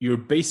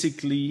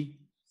basically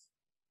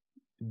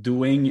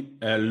doing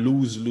a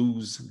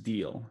lose-lose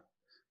deal.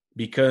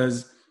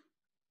 Because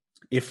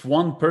if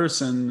one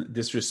person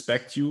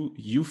disrespects you,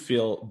 you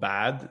feel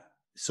bad,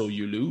 so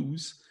you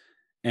lose,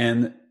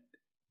 and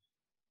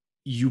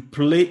you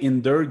play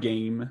in their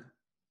game,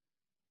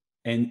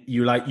 and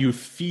you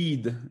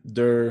feed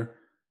their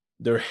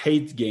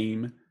hate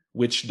game,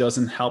 which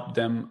doesn't help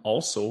them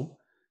also.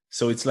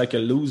 So it's like a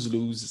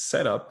lose-lose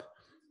setup.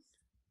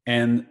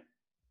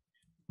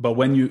 But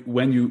when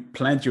you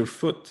plant your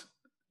foot,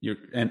 you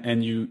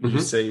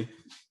say,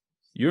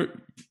 you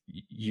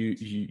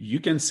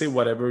can say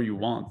whatever you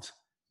want,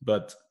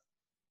 but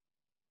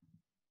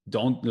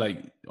don't,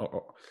 like,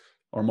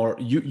 or more,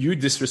 you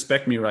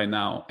disrespect me right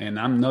now, and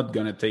I'm not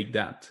gonna take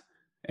that.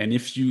 And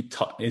if you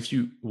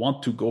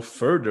want to go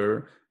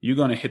further, you're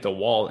gonna hit a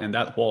wall, and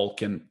that wall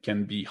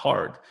can be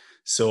hard.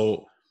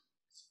 So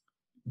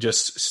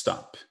just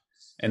stop.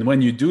 And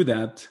when you do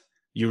that,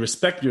 you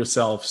respect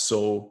yourself,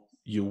 so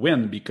you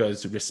win,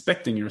 because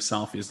respecting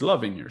yourself is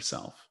loving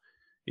yourself,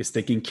 is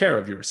taking care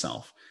of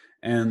yourself.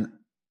 And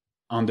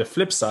on the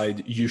flip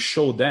side, you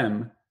show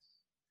them.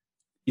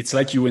 It's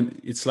like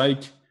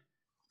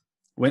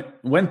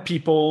when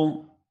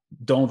people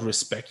don't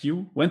respect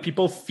you, when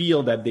people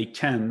feel that they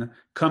can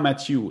come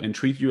at you and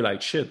treat you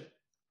like shit,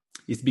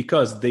 it's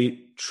because they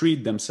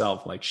treat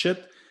themselves like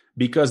shit,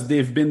 because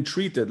they've been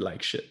treated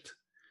like shit.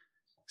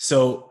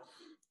 So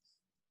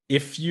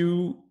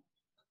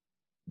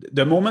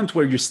the moment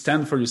where you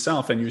stand for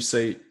yourself and you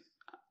say,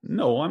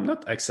 no, I'm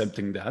not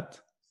accepting that,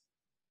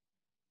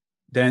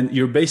 then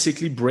you're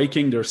basically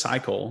breaking their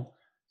cycle,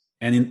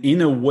 and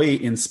in a way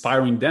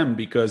inspiring them,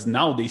 because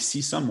now they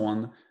see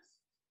someone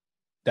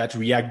that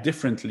react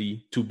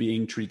differently to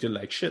being treated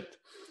like shit.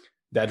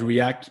 that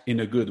react in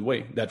a good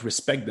way, that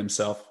respect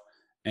themselves,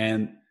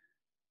 and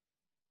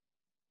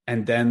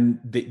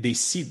then they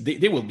see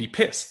they will be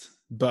pissed,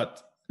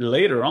 but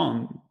later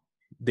on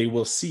they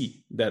will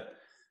see that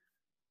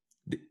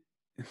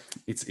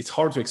it's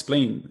hard to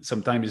explain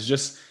sometimes. It's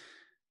just,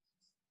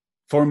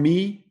 for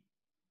me,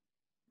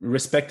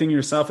 respecting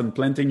yourself and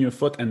planting your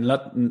foot and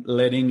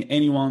letting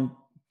anyone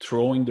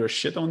throwing their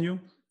shit on you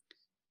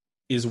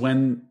is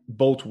when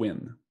both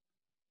win.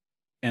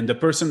 And the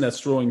person that's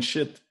throwing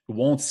shit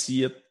won't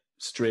see it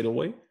straight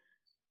away,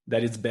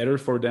 that it's better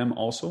for them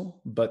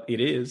also, but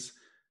it is.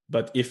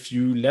 But if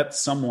you let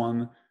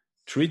someone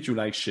treat you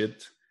like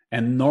shit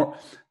and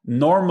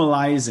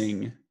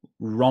normalizing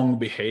wrong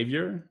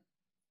behavior,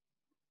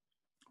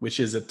 which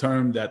is a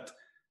term that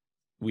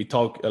we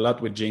talk a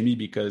lot with Jamie,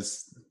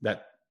 because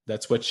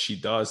that's what she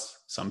does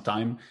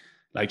sometimes.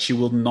 Like, she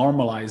will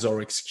normalize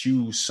or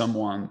excuse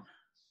someone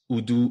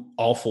who do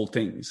awful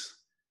things.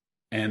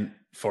 And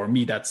for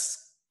me,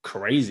 that's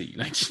crazy.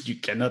 Like, you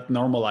cannot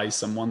normalize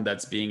someone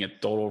that's being a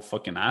total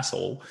fucking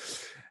asshole.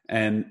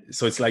 And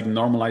so it's like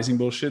normalizing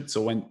bullshit.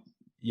 So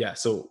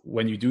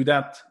when you do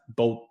that,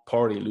 both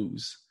party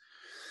lose.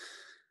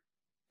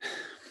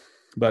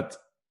 But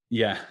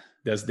yeah,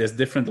 there's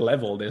different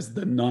level. There's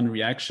the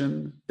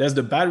non-reaction, there's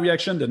the bad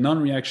reaction, the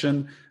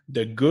non-reaction,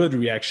 the good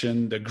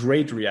reaction, the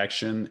great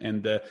reaction,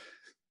 and the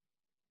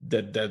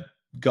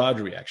God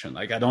reaction.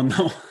 Like, I don't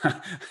know.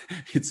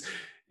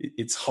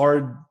 it's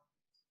hard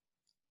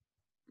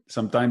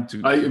sometimes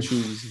to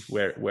choose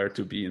where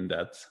to be in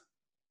that.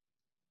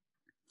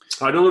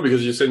 I don't know,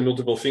 because you said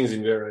multiple things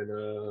in there, and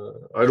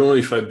I don't know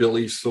if I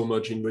believe so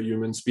much in the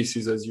human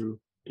species as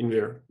you in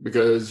there,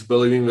 because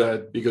believing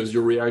that because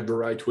you react the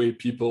right way,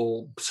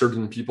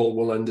 certain people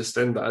will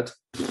understand that,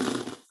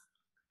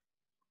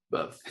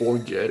 but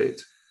forget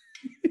it.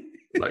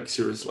 Like,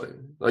 seriously,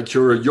 like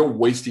you're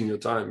wasting your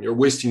time, you're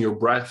wasting your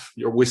breath,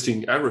 you're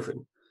wasting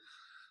everything.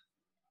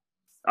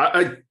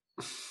 I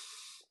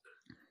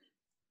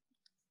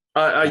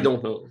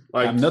don't know.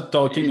 Like, I'm not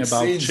talking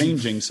about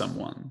changing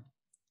someone.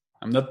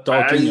 I'm not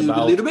talking about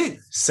a little bit,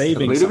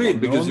 saving a little someone.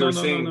 bit, because you're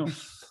saying a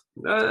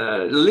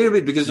little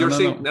bit, because you're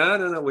saying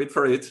no. Wait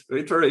for it.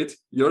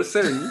 You're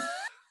saying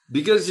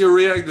because you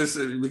react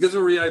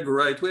the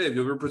right way,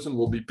 the other person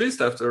will be pissed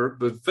after,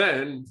 but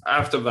then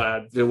after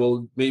that they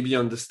will maybe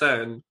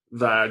understand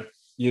that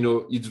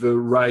it's the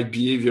right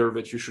behavior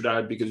that you should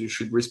have, because you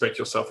should respect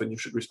yourself and you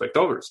should respect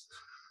others.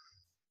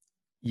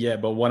 Yeah,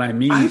 but what I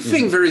mean, I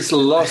think there is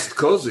lost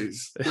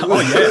causes. Oh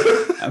yeah,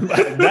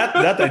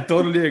 that I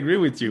totally agree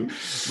with you.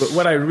 But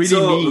what I really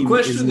mean the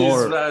question is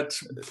more. Is that...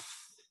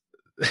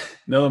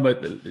 No,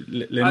 but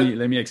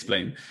let me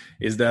explain.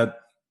 Is that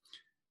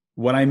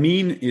what I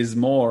mean is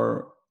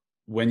more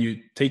when you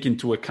take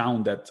into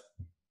account that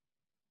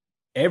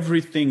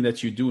everything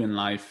that you do in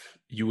life,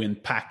 you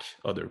impact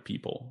other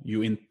people. You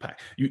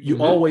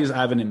mm-hmm. always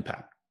have an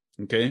impact.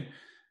 Okay.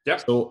 Yeah.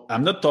 So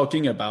I'm not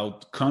talking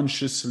about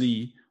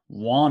consciously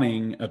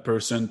wanting a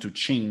person to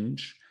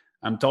change.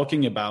 I'm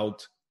talking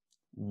about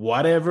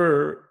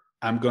whatever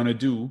I'm going to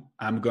do,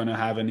 I'm going to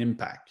have an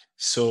impact.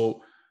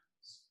 So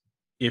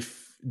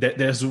if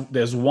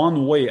there's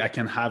one way I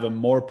can have a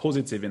more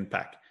positive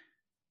impact,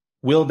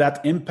 will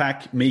that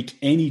impact make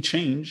any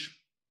change?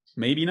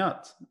 Maybe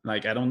not.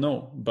 Like, I don't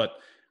know, but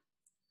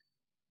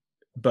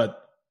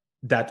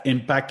that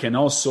impact can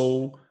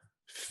also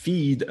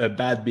feed a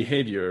bad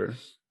behavior,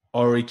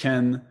 or it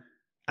can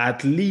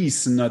at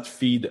least not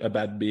feed a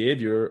bad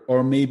behavior,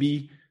 or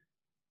maybe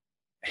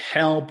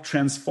help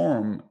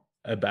transform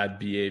a bad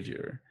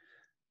behavior.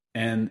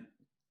 And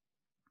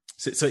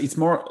so it's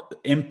more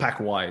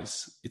impact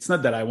wise. It's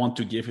not that I want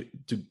to give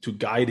to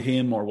guide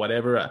him or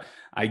whatever.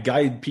 I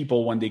guide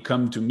people when they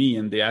come to me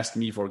and they ask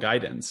me for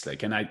guidance.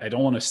 Like, and I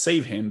don't want to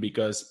save him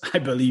because I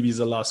believe he's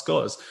a lost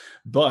cause,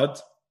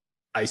 but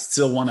I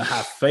still want to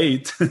have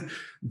faith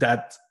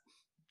that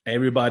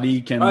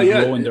everybody can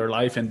grow in their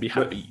life and be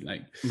happy.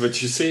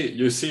 But you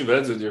see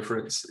that's the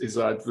difference, is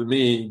that for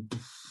me,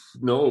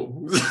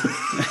 no.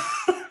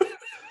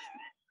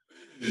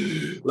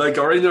 Like,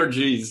 our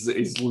energy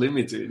is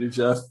limited. If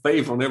you have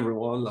faith on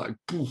everyone, like,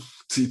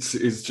 poof,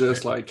 it's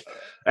just like,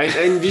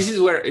 and this is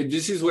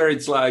where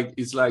it's like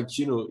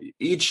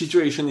each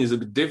situation is a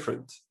bit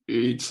different.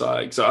 It's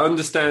like, so I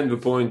understand the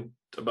point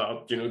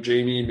about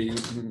Jamie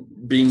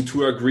being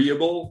too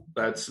agreeable.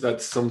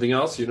 That's something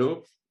else,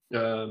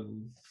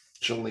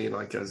 Generally,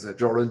 like, as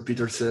Jordan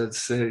Peterson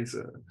says,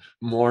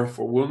 more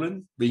for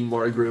women, being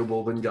more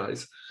agreeable than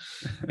guys.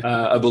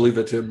 I believe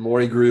that they're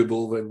more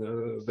agreeable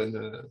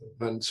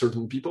than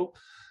certain people.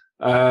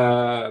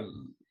 And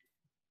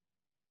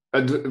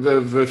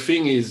the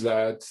thing is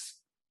that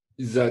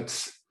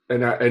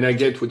and I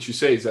get what you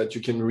say, is that you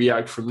can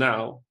react from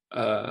now,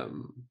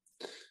 and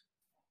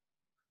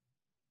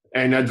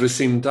at the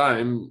same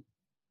time,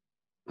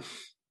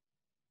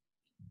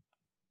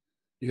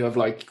 you have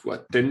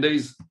 10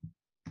 days.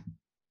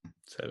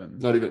 7,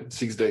 not even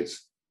 6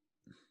 days,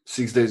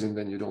 and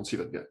then you don't see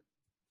that guy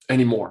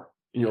anymore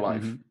in your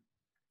life. Mm-hmm.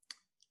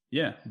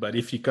 Yeah, but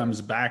if he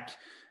comes back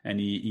and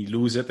he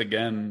lose it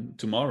again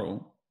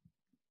tomorrow,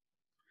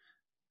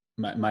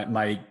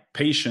 my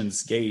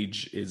patience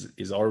gauge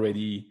is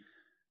already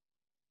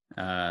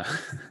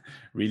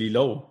really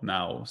low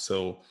now.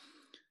 So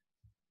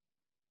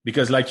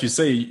because like you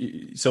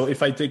say, so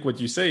if I take what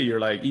you say,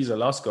 you're like, he's a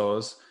lost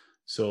cause,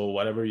 so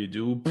whatever you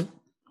do,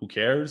 who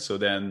cares? So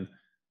then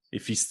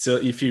if he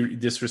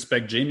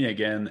disrespect Jamie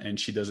again and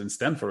she doesn't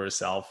stand for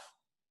herself,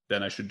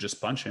 then I should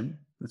just punch him.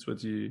 That's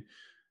what you,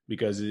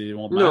 because it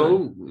won't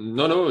matter.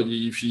 No.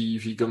 If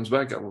he comes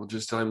back, I will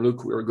just tell him,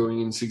 look, we're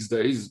going in 6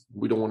 days.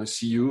 We don't want to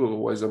see you.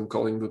 Otherwise, I'm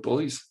calling the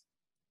police.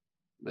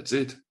 That's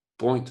it.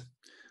 Point.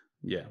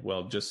 Yeah.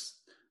 Well, just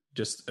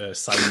a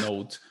side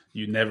note,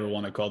 you never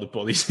want to call the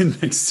police in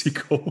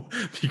Mexico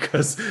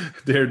because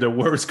they're the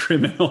worst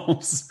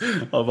criminals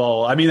of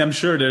all. I mean, I'm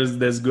sure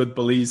there's good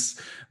police,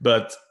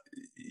 but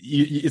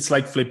it's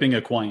like flipping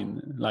a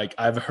coin. Like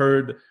I've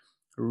heard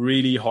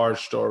really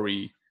harsh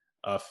story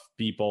of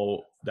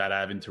people that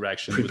have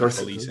interaction with the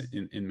police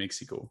in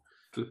Mexico.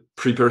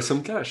 Prepare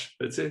some cash.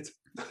 That's it.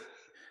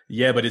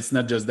 Yeah, but it's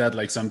not just that.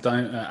 Like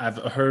sometimes I've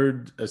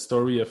heard a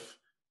story of,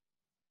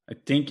 I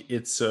think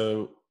it's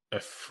a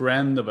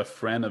friend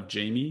of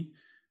Jamie,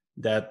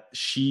 that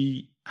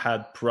she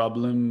had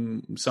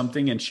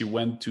something and she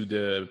went to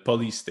the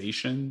police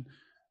station.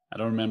 I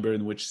don't remember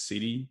in which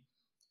city.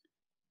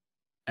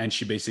 And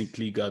she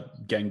basically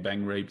got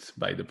gangbang raped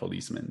by the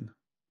policeman.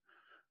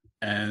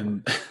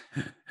 And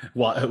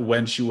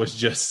when she was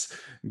just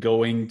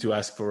going to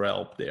ask for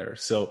help there.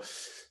 So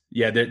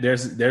yeah,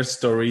 there's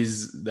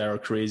stories that are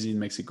crazy in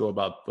Mexico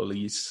about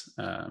police.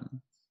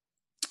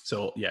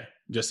 So yeah,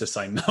 just a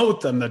side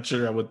note. I'm not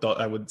sure I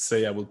would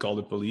say I would call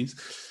the police.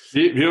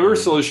 The other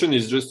solution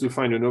is just to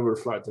find another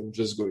flat and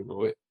just going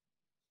away.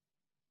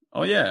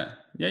 Oh yeah.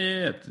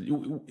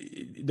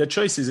 The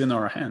choice is in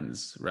our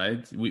hands,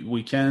 right?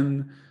 We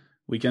can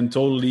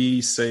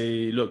totally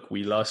say, look,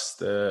 we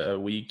lost a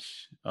week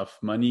of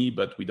money,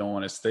 but we don't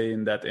want to stay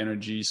in that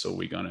energy, so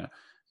we're gonna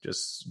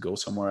just go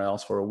somewhere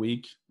else for a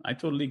week. I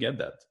totally get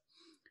that.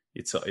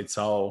 It's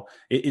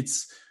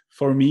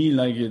for me,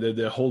 like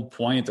the whole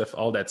point of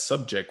all that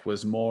subject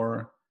was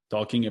more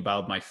talking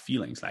about my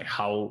feelings, like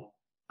how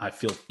I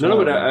feel.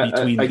 But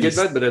I get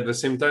that, but at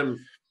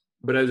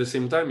the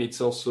same time, it's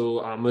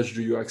also how much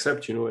do you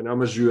accept, and how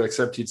much do you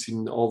accept it's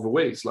in all the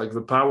ways. Like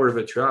the power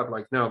that you have,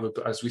 like now,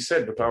 as we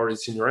said, the power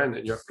is in your hand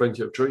and you have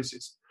plenty of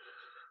choices.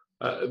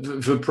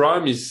 The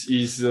problem is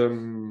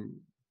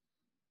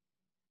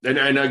and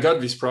I got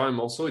this problem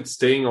also, it's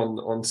staying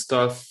on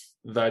stuff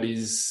that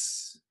is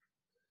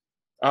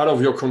out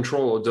of your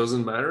control or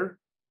doesn't matter.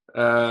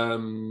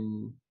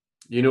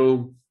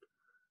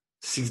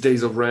 6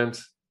 days of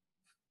rent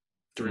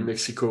during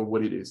Mexico,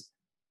 what it is.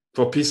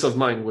 For peace of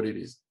mind, what it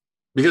is.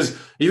 Because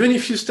even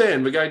if you stay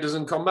and the guy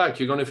doesn't come back,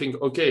 you're going to think,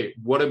 okay,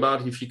 what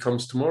about if he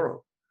comes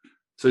tomorrow?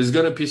 So it's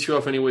going to piss you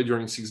off anyway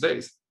during 6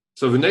 days.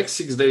 So the next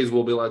 6 days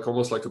will be like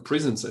almost like a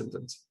prison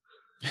sentence.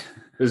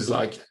 It's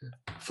like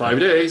 5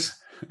 days,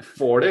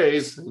 4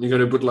 days, and you're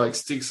going to put like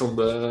sticks on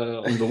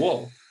the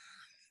wall.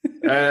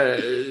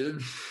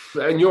 And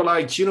you're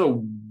like,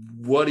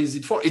 what is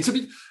it for? It's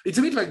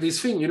a bit like this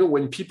thing,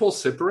 when people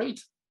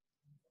separate.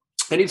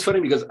 And it's funny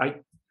because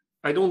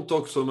I don't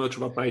talk so much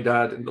about my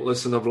dad and the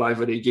lesson of life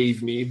that he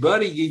gave me,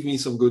 but he gave me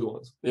some good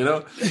ones,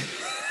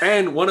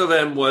 And one of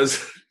them was,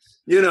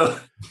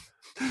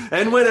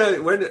 and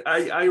when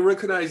I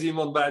recognize him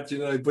on that,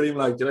 I put him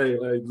like, hey,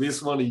 like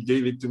this one, he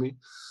gave it to me.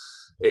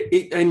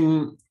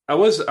 And I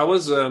was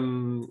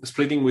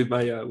splitting with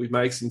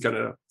my ex in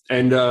Canada.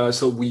 And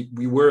so we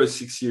were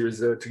 6 years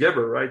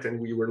together, right? And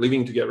we were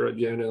living together at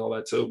the end and all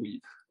that. So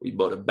we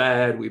bought a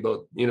bed, we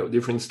bought,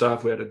 different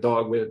stuff. We had a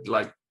dog, we had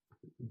like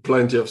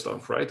plenty of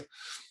stuff, right?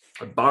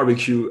 A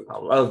barbecue. I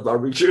love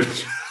barbecue.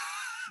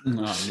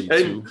 Me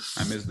too.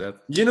 I miss that.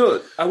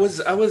 I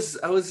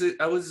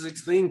was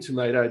explaining to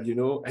my dad,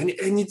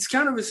 and it's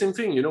kind of the same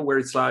thing, where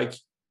it's like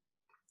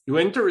you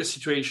enter a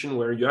situation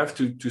where you have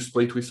to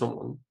split with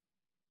someone,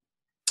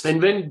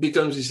 and then it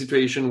becomes a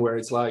situation where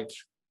it's like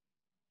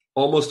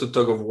almost a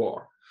tug of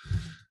war.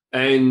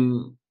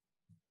 And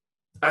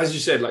as you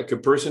said, like a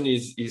person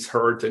is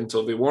hurt, and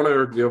so they want to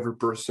hurt the other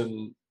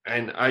person.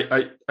 And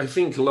I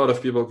think a lot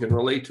of people can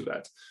relate to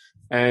that.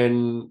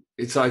 And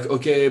it's like,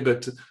 okay,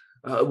 but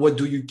what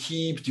do you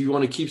keep? Do you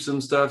want to keep some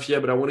stuff? Yeah,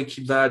 but I want to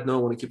keep that. No,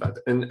 I want to keep that.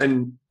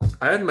 And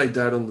I had my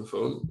dad on the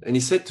phone, and he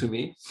said to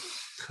me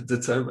at the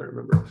time, I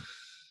remember,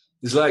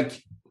 he's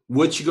like,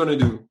 what you going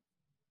to do?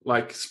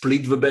 Like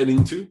split the bed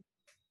in two?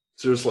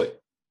 Seriously.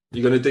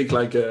 You're going to take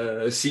like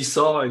a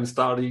seesaw and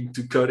starting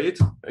to cut it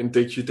and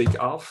take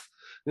off?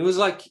 And it was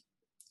like,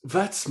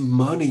 that's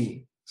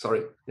money.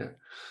 Sorry. Yeah.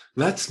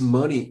 That's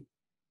money.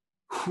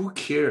 Who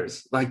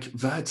cares? Like,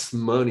 that's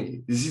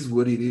money. This is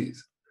what it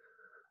is.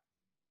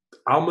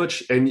 How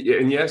much, and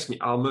he asked me,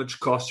 how much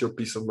costs your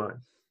peace of mind?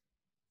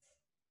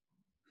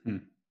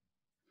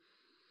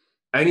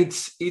 And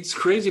it's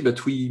crazy, but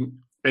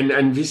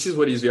and this is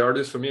what is the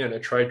hardest for me, and I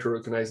try to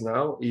recognize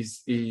now,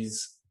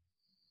 is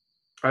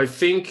I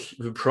think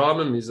the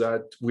problem is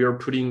that we are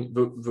putting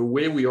the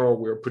way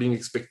we're putting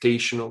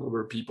expectation on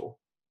other people.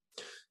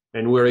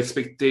 And we're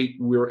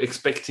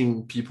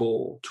expecting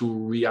people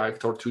to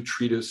react or to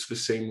treat us the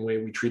same way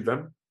we treat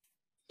them.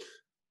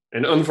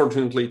 And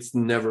unfortunately, it's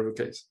never the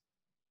case.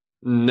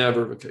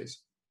 Never the case.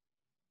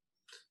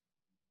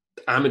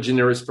 I'm a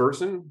generous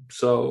person,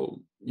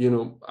 so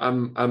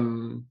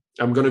I'm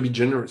going to be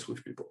generous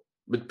with people.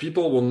 But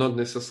people will not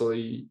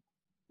necessarily,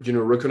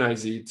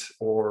 recognize it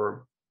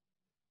or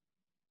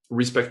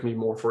respect me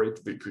more for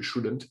it. They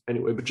shouldn't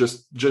anyway. But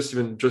just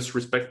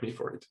respect me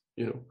for it.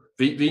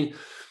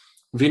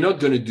 They're not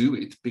going to do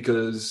it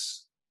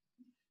because,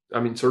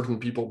 certain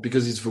people,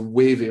 because it's the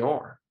way they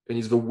are, and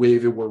it's the way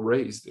they were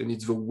raised, and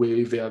it's the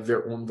way they have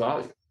their own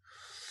value.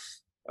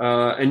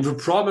 And the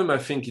problem, I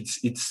think, it's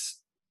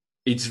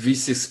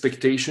this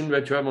expectation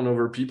that you have on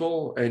other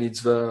people, and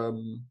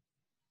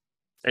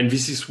and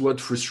this is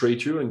what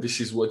frustrates you, and this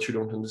is what you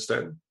don't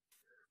understand.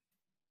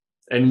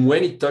 And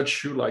when it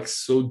touches you like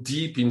so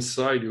deep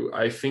inside you,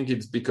 I think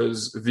it's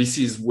because this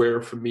is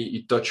where, for me,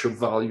 it touches your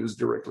values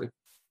directly.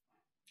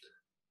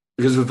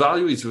 Because the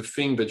value is the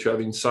thing that you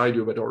have inside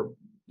you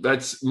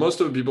that's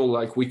most of the people,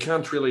 like, we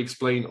can't really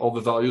explain all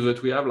the values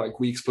that we have. Like,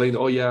 we explain,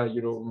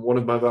 one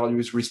of my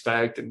values is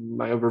respect and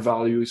my other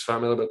value is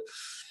family. But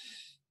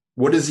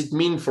what does it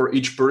mean for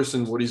each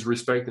person? What is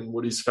respect and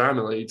what is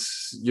family?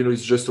 It's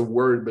just a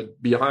word, but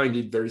behind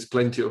it, there is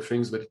plenty of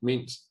things that it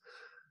means.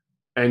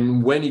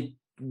 And when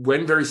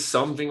there is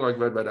something like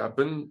that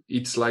happen,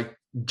 it's like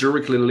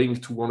directly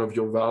linked to one of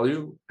your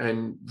value.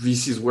 And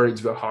this is where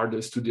it's the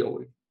hardest to deal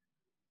with.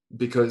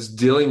 Because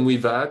dealing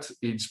with that,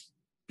 it's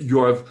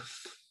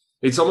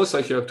almost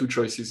like you have two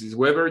choices: is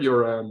whether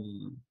you're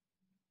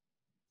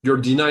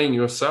denying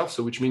yourself,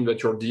 so which means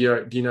that you're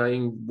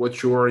denying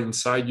what you are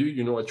inside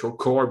you, at your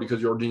core,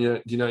 because you're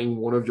denying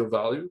one of your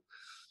value,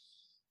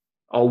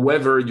 or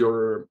whether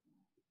you're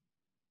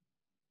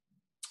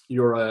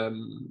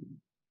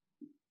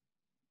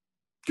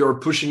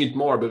pushing it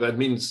more, but that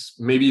means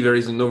maybe there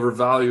is another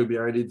value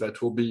behind it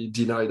that will be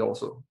denied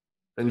also.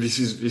 And this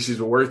is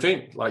the weird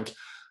thing. Like,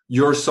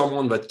 you're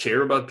someone that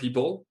care about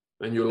people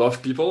and you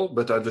love people,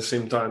 but at the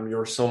same time,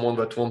 you're someone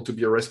that want to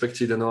be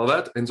respected and all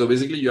that. And so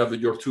basically you have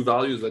your two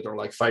values that are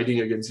like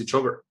fighting against each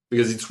other,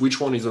 because it's which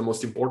one is the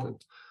most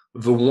important.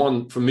 The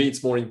one, for me,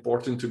 it's more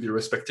important to be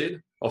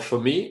respected, or for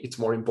me, it's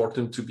more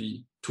important to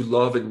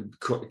love and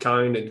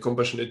kind and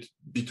compassionate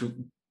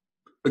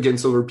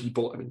against other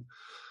people.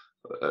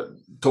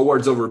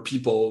 Towards other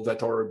people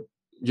that are,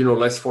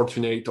 less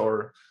fortunate,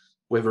 or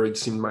whether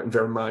it's in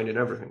their mind and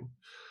everything.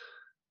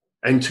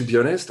 And to be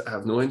honest, I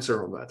have no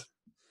answer on that,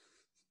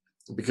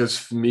 because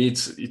for me,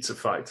 it's a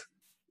fight.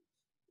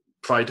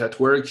 Fight at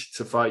work, it's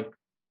a fight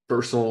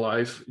personal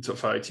life, it's a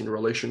fight in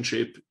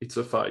relationship, it's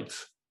a fight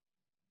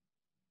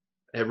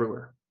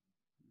everywhere.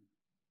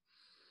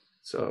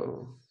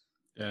 So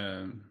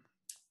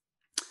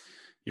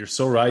you're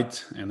so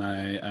right, and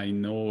I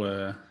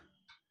know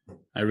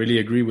I really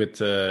agree with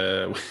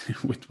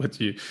with what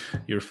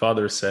your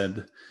father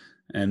said,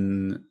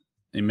 and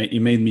it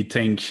made me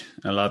think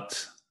a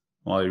lot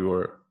while you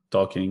were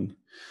talking.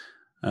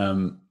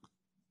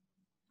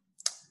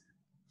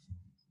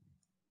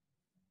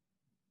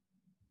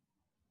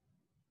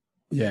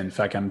 In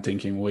fact, I'm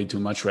thinking way too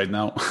much right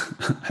now.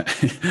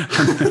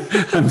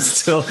 I'm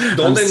still in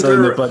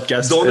the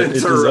podcast. Don't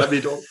enter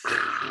rabbit hole.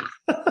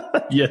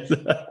 Yes.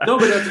 No,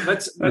 but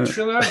that's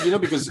really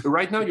hard, because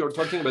right now you're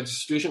talking about the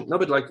situation. No,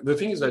 but like the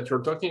thing is that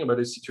you're talking about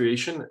a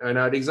situation, and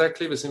I had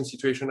exactly the same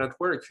situation at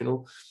work.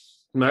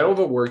 My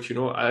other work,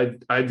 I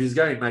had this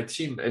guy in my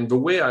team, and the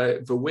way I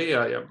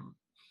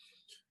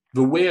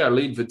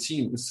lead the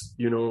teams,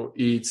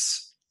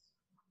 it's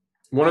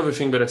one of the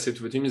things that I say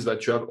to the team is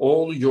that you have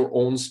all your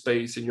own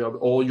space, and you have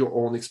all your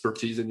own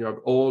expertise, and you have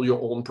all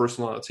your own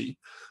personality.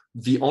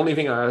 The only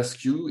thing I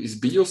ask you is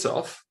be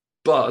yourself,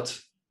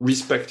 but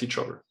respect each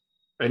other.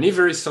 And if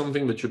there is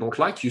something that you don't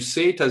like, you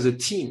say it as a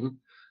team.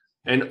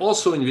 And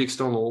also in the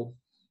external,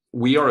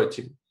 we are a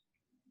team.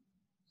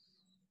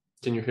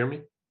 Can you hear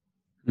me?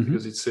 Mm-hmm.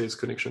 Because it says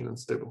connection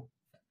unstable.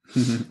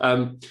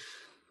 Mm-hmm.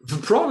 The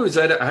problem is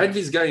that I had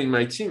this guy in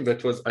my team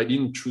I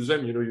didn't choose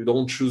them. You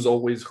don't choose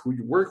always who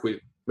you work with.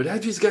 But I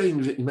had this guy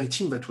in my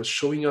team that was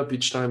showing up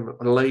each time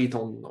late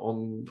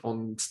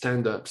on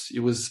stand-ups. It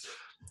was,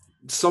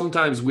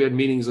 sometimes we had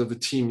meetings of the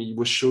team. He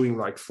was showing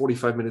like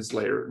 45 minutes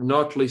later,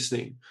 not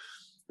listening.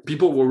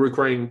 People were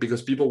requiring,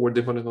 because people were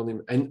dependent on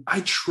him. And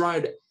I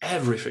tried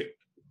everything.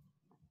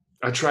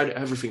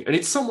 And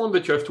it's someone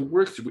that you have to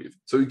work with.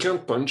 So you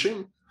can't punch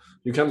him.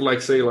 You can't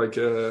say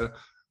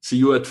see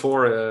you at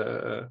 4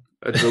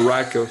 at the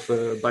rack of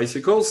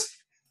bicycles.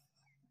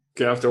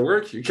 Okay, after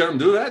work, you can't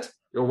do that.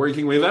 You're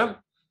working with them.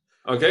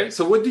 Okay,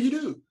 so what do you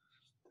do?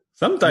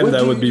 Sometimes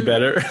that would be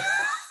better.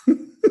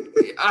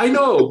 I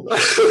know.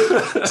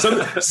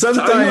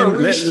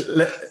 Sometimes,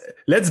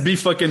 let's be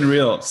fucking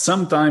real.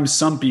 Sometimes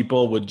some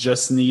people would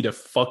just need a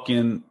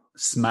fucking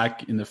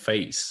smack in the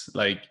face,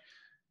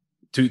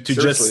 to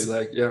just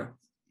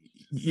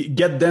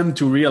get them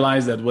to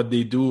realize that what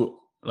they do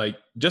Like,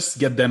 just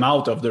get them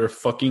out of their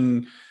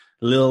fucking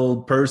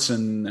little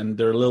person and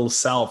their little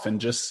self, and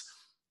just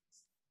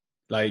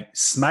like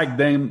smack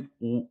them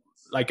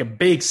like a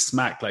big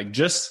smack. Like,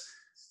 just,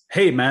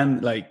 hey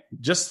man, like,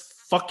 just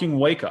fucking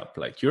wake up.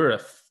 Like, you're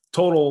a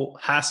total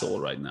hassle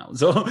right now.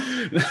 So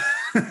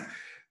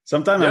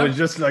sometimes I was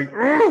just like,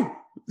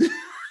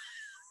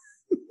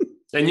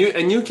 and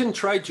you can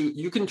try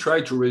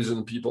to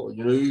reason people.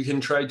 You can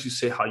try to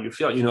say how you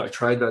feel. I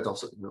tried that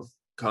also.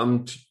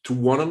 Come to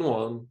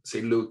one-on-one,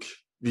 say, look,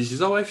 this is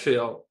how I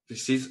feel.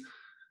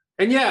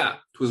 And yeah,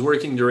 it was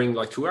working during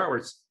like 2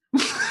 hours.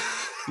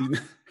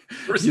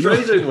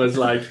 Frustration was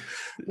like,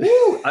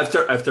 woo,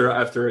 after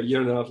a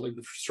year and a half, like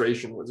the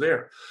frustration was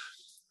there.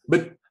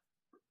 But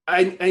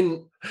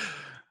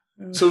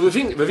so the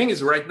thing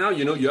is, right now,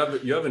 you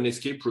have an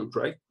escape route,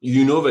 right?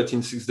 You know that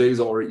in 6 days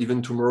or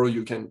even tomorrow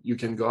you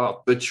can go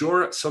out, but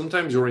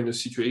sometimes you're in a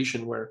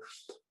situation where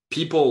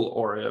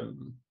people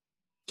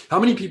how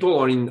many people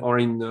are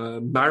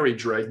in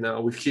marriage right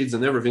now with kids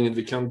and everything, and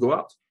they can't go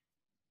out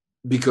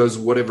because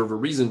whatever the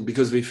reason,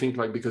 because they think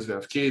like because they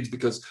have kids,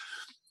 because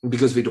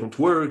they don't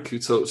work,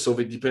 so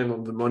they depend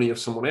on the money of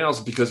someone else,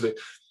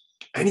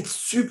 and it's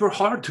super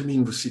hard to be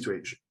in the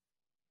situation.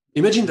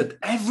 Imagine that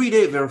every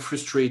day they're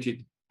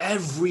frustrated.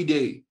 Every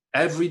day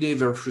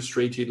they're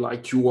frustrated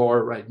like you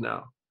are right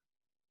now.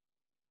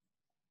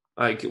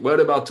 Like,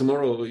 what about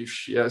tomorrow if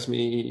she asks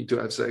me to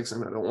have sex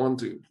and I don't want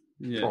to?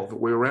 Yeah. All the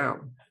way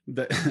around.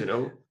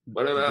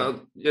 What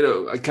about,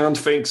 I can't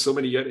think so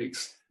many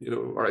headaches,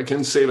 or I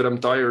can say that I'm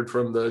tired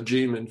from the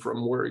gym and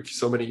from work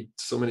so many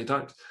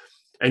times.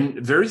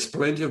 And there is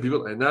plenty of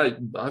people, and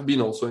I've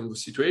been also in the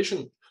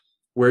situation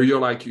where you're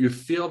like, you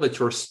feel that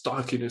you're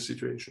stuck in a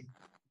situation.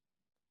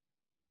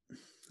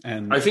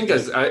 And I think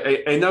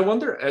I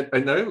wonder,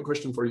 and I have a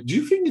question for you. Do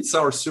you think it's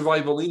our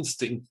survival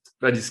instinct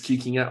that is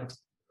kicking out?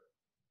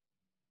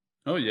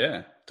 Oh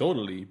yeah,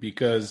 totally.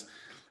 Because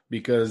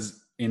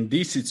in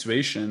this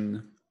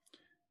situation,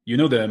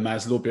 the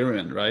Maslow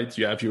pyramid, right?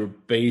 You have your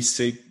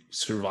basic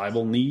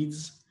survival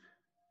needs.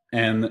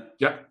 And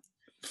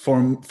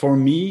for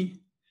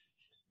me,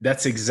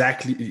 that's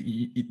exactly,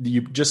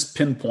 you just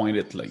pinpoint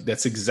it. Like,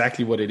 that's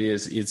exactly what it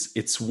is.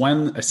 It's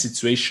when a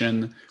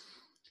situation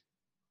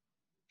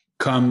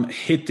come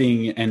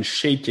hitting and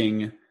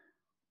shaking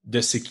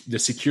the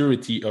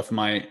security of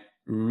my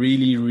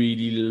really,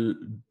 really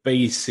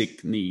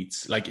basic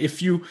needs. Like,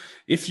 if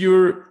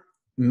you're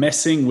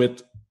messing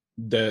with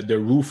the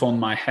roof on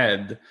my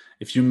head,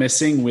 if you're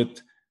messing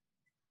with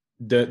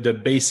the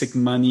basic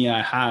money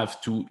I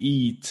have to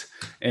eat,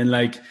 and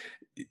like,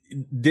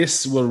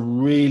 this will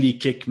really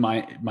kick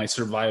my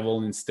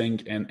survival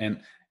instinct,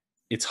 and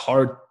it's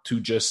hard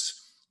to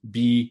just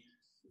be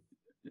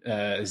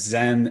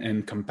zen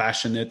and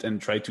compassionate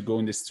and try to go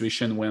in this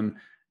situation when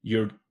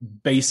you're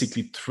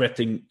basically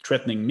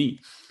threatening me.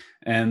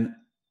 And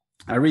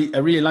I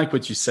really like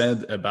what you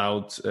said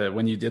about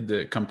when you did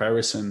the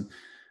comparison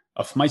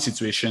of my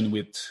situation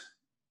with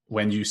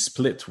when you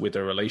split with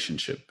a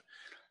relationship.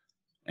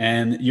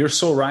 And you're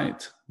so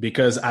right,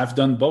 because I've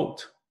done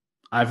both.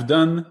 I've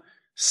done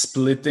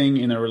splitting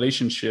in a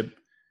relationship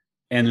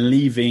and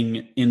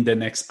leaving in the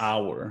next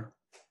hour.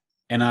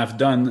 And I've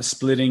done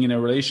splitting in a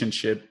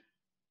relationship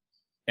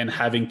and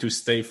having to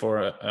stay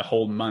for a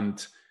whole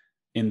month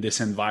in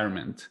this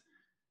environment.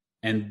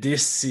 And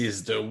this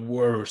is the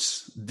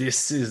worst.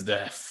 This is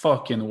the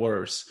fucking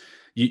worst.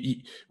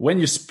 When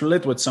you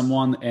split with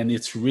someone and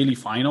it's really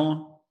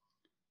final,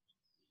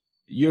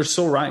 you're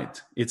so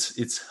right.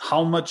 It's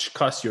how much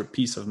costs your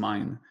peace of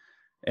mind.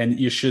 And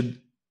you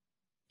should,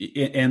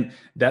 and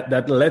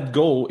that let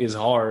go is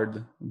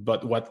hard,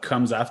 but what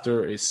comes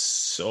after is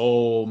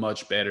so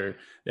much better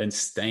than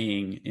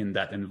staying in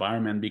that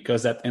environment,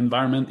 because that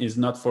environment is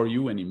not for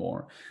you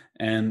anymore.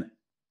 And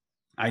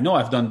I know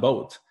I've done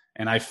both,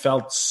 and I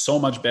felt so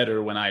much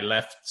better when I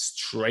left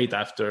straight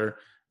after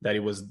that it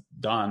was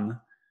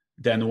done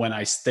than when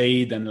I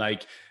stayed and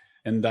like,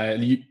 and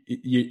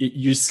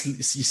you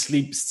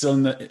sleep still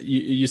in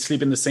you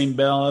sleep in the same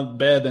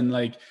bed and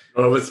like,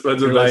 that's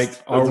you're like,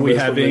 are we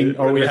having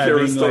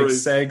like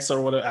sex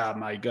or whatever? Oh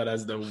my god,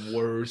 that's the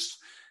worst.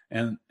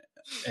 And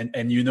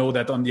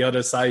that on the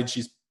other side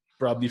she's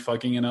probably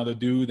fucking another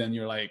dude, and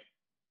you're like,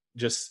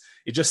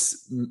 it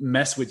just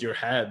mess with your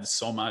head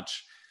so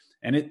much.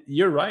 And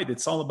you're right,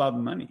 it's all about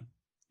money.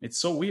 It's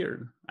so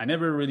weird. I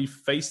never really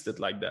faced it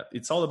like that.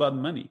 It's all about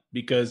money,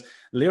 because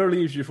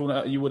literally if you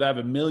would have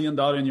 $1 million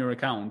in your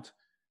account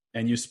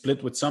and you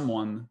split with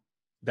someone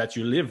that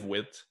you live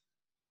with.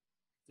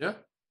 Yeah.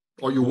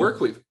 Or you work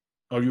with.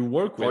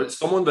 Or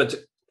someone that,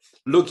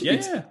 look,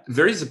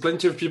 there is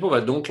plenty of people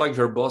that don't like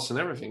their boss and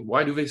everything.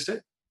 Why do they stay?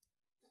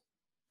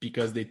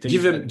 Because they think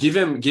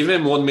give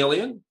them 1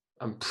 million.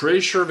 I'm pretty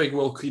sure they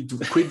will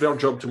quit their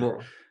job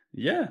tomorrow.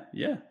 Yeah.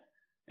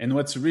 And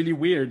what's really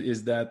weird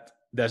is that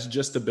that's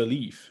just a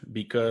belief,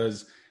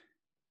 because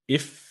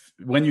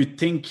when you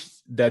think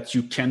that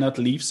you cannot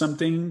leave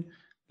something,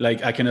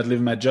 like I cannot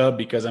leave my job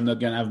because I'm not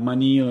going to have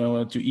money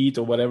or to eat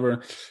or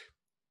whatever,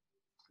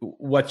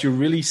 what you're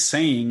really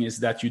saying is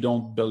that you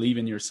don't believe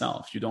in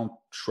yourself. You don't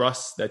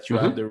trust that you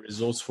have the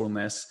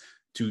resourcefulness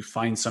to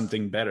find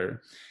something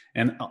better.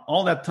 And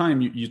all that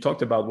time you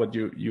talked about what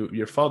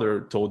your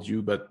father told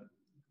you, but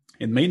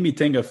it made me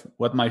think of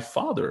what my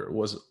father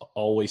was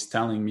always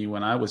telling me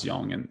when I was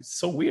young. And it's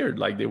so weird.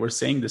 Like they were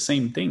saying the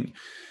same thing,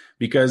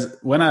 because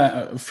when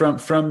I,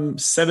 from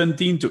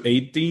 17 to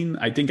 18,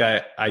 I think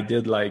I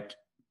did like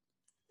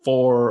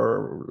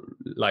 4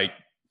 like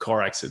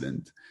car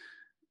accident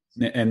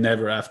and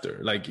never after.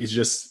 Like it's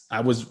just, I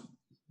was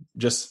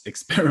just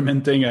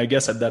experimenting, I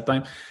guess, at that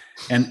time.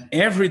 And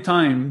every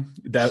time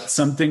that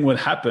something would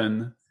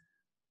happen,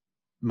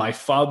 my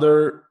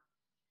father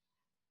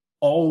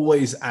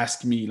always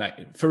asked me,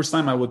 like first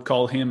time I would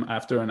call him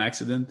after an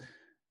accident,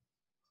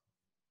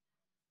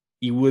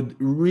 he would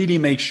really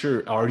make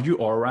sure, are you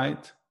all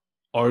right?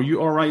 Are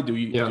you all right? Do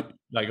you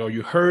like, are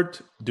you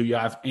hurt? Do you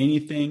have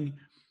anything?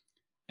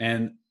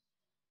 And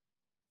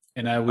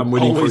I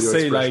would always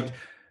say like,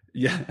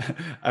 yeah,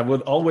 I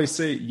would always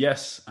say,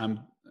 yes,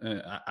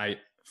 I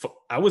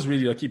was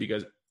really lucky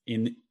because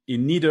in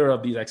neither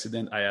of these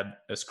accidents, I had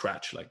a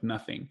scratch, like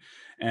nothing.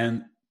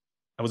 And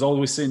I was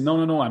always saying,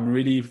 no, I'm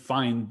really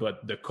fine,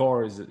 but the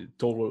car is a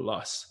total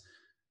loss.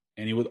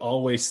 And he would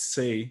always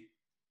say,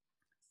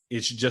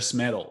 it's just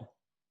metal.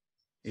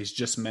 It's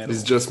just metal.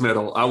 It's just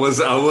metal. I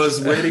was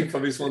waiting for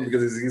this one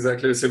because it's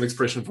exactly the same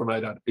expression from my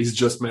dad. It's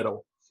just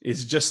metal.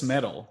 It's just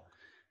metal.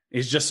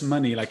 It's just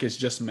money. Like it's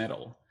just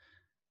metal.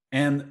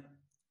 And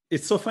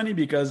it's so funny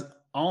because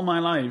all my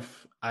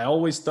life, I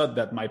always thought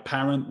that my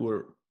parents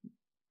were,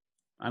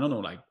 I don't know,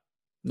 like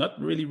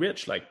not really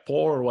rich, like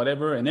poor or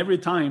whatever. And every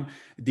time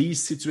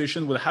these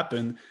situations would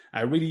happen,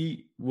 I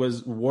really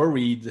was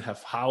worried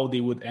of how they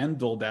would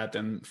handle that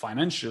and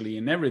financially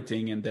and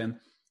everything. And then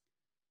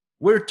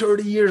we're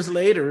 30 years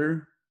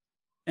later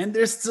and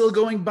they're still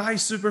going by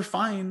super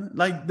fine.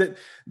 Like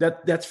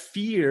that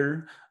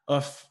fear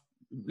of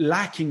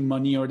lacking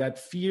money, or that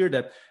fear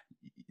that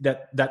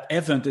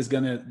event is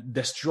going to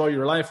destroy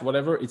your life,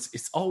 whatever.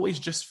 It's always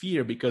just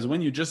fear, because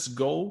when you just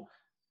go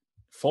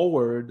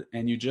forward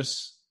and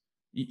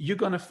you're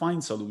going to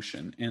find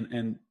solution,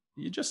 and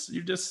you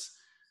just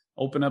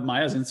open up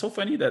my eyes. And it's so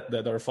funny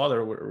that our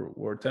father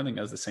were telling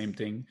us the same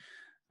thing.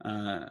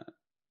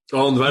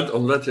 On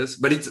that, yes,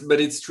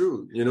 but it's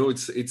true. You know,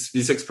 it's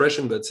this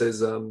expression that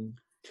says,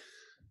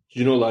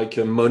 like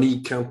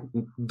money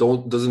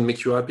doesn't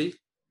make you happy.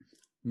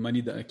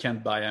 Money that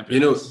can't buy happiness. You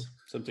know,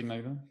 something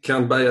like that.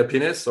 Can't buy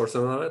happiness or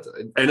something like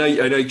that.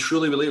 And I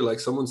truly believe, like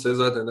someone says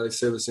that, and I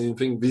say the same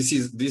thing. This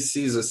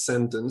is a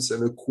sentence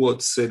and a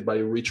quote said by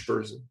a rich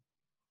person.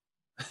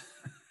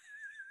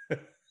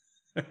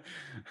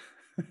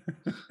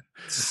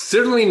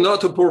 Certainly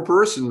not a poor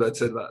person that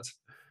said that.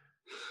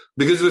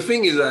 Because the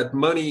thing is that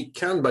money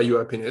can buy you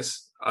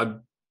happiness,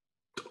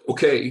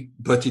 okay,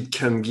 but it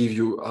can give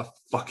you a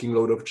fucking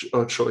load of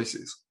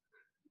choices.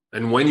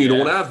 And when you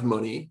don't have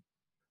money,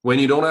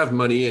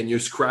 and you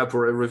scrap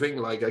for everything,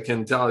 like I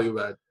can tell you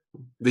that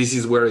this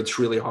is where it's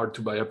really hard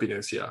to buy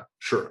happiness. Yeah,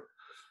 sure.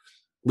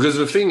 Because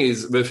the thing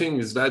is, in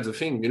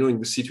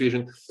the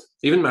situation,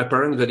 even my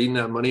parents that didn't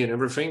have money and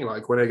everything,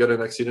 like when I got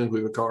an accident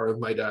with a car of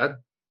my dad,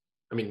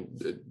 I mean,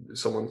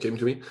 someone came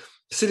to me,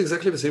 he said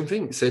exactly the same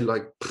thing. He said,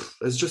 like,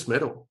 it's just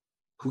metal.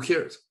 Who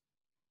cares?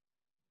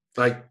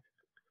 Like,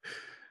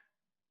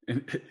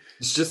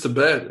 it's just a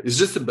bed. It's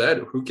just a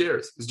bed. Who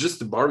cares? It's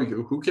just a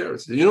barbecue. Who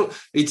cares? You know,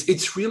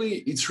 it's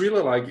really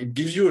like, it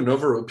gives you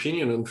another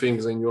opinion on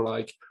things, and you're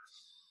like,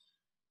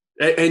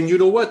 and you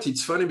know what?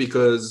 It's funny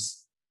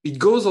because it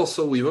goes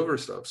also with other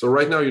stuff. So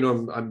right now,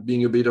 I'm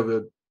being a bit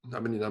of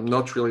I'm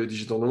not really a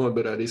digital nomad,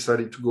 but I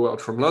decided to go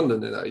out from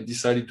London, and I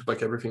decided to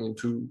pack everything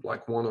into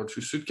like 1 or 2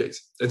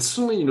 suitcases. And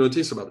suddenly you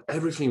notice about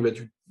everything that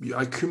you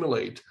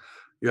accumulate,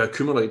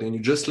 and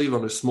you just live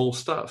on the small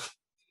stuff.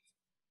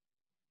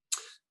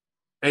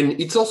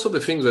 And it's also the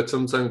things that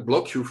sometimes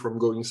block you from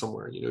going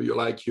somewhere.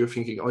 You're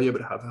thinking, oh yeah,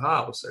 but I have a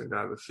house and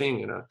I have a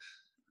thing.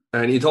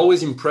 And it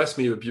always impressed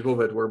me, the people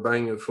that were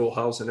buying a full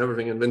house and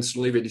everything. And then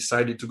suddenly they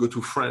decided to go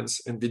to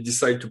France, and they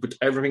decided to put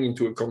everything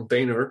into a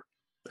container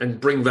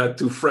and bring that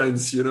to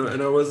France,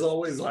 and I was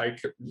always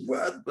like,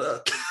 what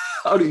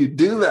how do you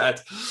do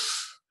that?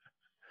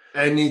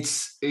 And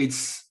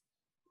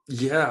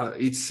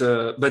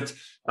but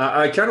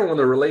I kind of want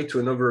to relate to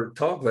another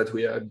talk that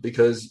we had,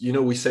 because,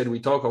 we said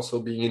we talk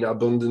also being in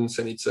abundance,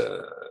 and it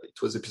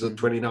was episode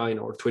 29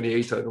 or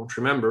 28, I don't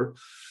remember.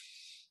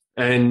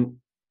 And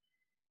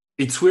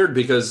it's weird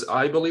because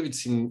I believe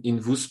it's in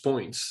those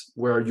points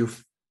where you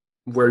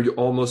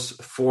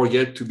almost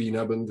forget to be in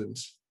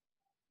abundance.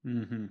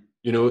 Mm-hmm.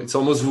 It's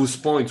almost those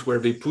points where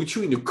they put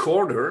you in a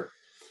corner.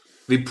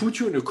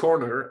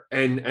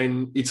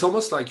 And it's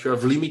almost like you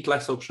have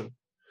limitless option.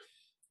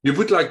 You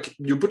put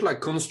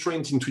like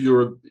constraints into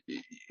your.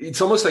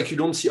 It's almost like you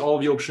don't see all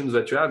the options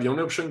that you have. The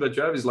only option that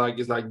you have is like,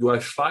 do I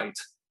fight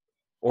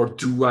or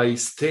do I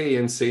stay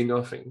and say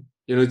nothing?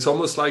 It's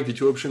almost like the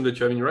two options that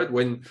you have in your head.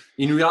 When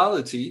in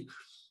reality,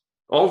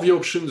 all the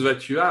options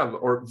that you have,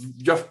 or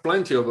you have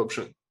plenty of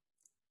options.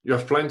 You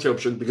have plenty of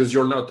options because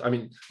you're not. I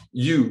mean,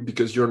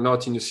 because you're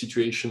not in a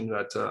situation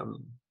that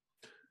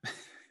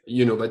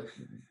that.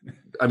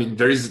 I mean,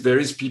 there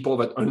is people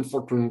that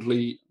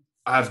unfortunately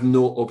have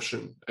no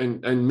option,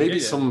 and maybe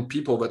some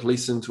people that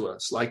listen to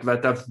us like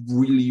that have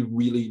really,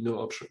 really no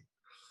option.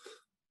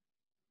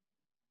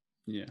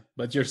 Yeah,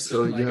 but you're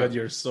God,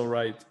 you're so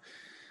right.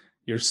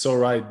 You're so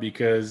right,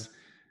 because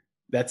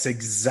that's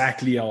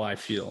exactly how I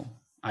feel.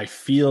 I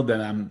feel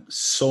that I'm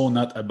so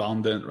not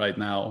abundant right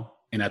now,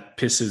 and that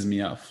pisses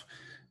me off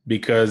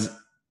because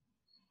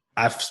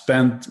I've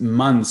spent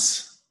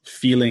months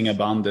feeling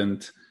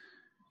abundant,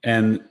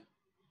 and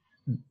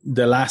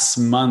the last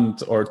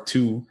month or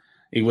two,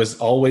 it was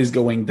always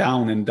going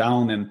down and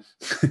down, and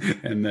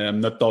and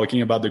I'm not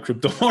talking about the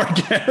crypto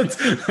market.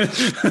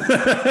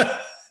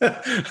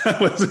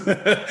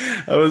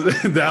 I was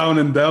down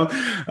and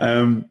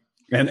down,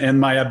 and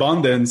my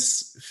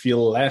abundance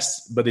feel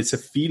less, but it's a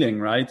feeling,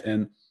 right?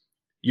 And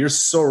you're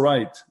so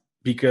right,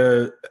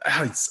 because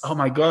oh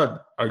my God,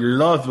 I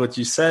love what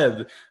you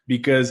said,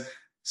 because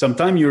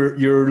sometimes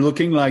you're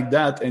looking like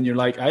that and you're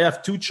like, I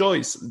have two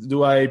choices.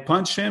 Do I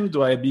punch him?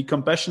 Do I be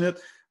compassionate?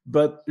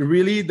 But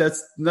really,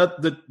 that's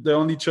not the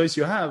only choice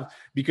you have,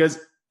 because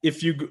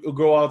if you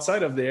go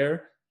outside of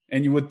there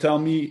and you would tell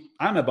me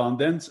I'm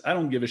abundant, I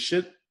don't give a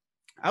shit,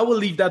 I will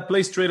leave that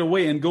place straight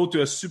away and go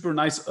to a super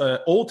nice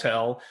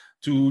hotel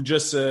to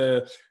just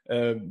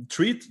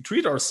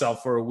treat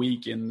ourselves for a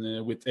week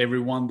and with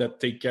everyone that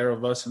take care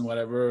of us and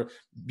whatever,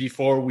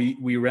 before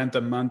we rent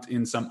a month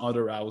in some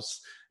other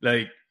house.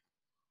 Like,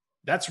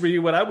 that's really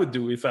what I would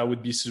do if I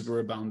would be super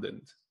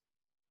abundant.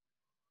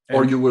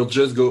 Or you'll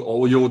just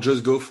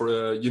go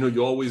for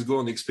you always go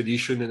on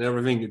expedition and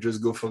everything. You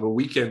just go for the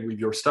weekend with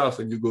your stuff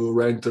and you go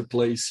rent a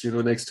place,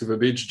 next to the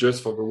beach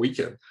just for the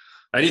weekend.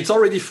 And it's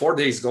already 4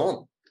 days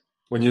gone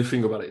when you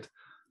think about it.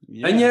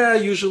 Yeah.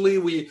 And usually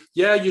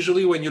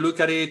when you look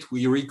at it,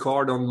 we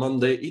record on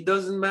Monday. It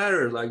doesn't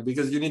matter, like,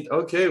 because we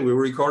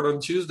record on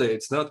Tuesday.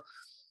 It's not,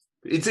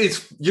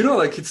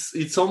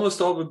 it's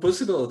almost all a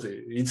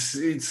possibility. It's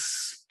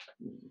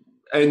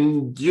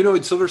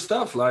other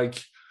stuff,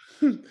 like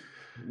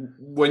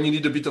when you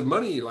need a bit of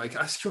money, like,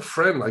 ask your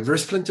friend. Like,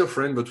 there's plenty of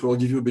friends that will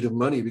give you a bit of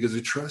money because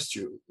they trust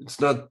you. It's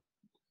not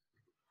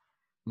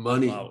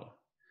money. Wow.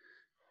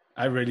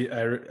 I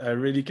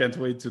really can't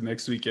wait to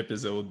next week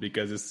episode,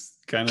 because it's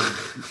kind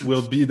of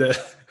will be the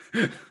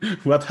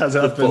what has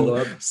happened,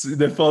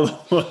 the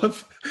follow-up.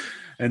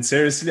 And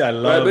seriously, I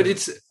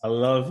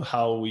love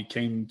how we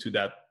came to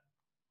that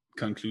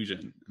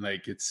conclusion.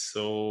 Like, it's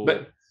so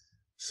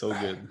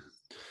good.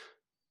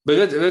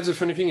 But that's the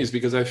funny thing, is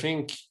because I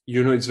think,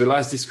 it's the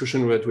last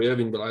discussion that we have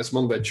in the last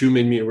month that you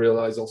made me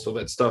realize also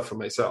that stuff for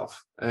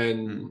myself.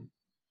 And,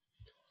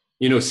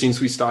 since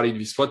we started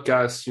this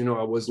podcast,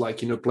 I was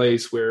like in a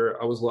place where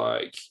I was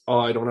like, oh,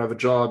 I don't have a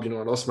job. I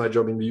lost my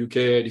job in the UK.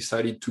 I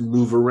decided to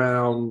move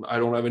around. I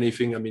don't have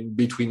anything. I mean,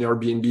 between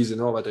Airbnbs and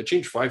all that, I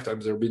changed 5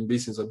 times Airbnb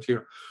since I'm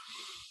here.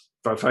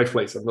 5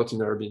 places. I'm not in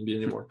Airbnb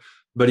anymore.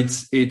 But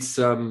it's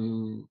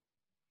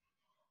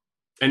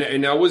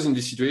And I was in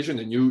this situation,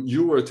 and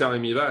you were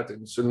telling me that,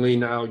 and suddenly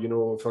now,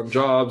 I found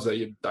jobs,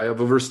 I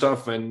have other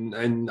stuff,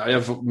 and I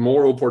have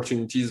more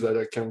opportunities that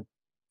I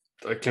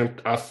can't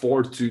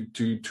afford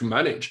to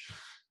manage.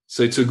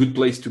 So it's a good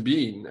place to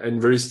be in. And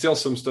there is still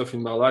some stuff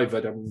in my life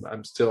that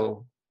I'm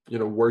still,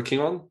 working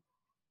on.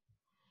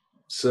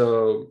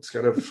 So it's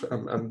kind of,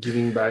 I'm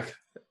giving back.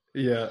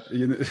 Yeah.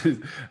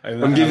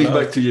 I'm giving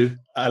back to you.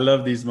 I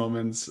love these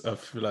moments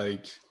of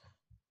like,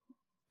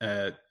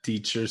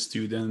 teacher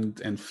student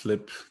and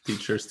flip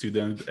teacher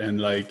student, and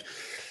like,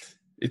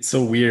 it's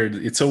so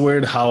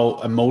weird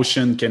how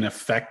emotion can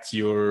affect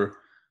your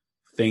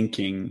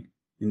thinking,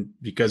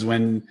 because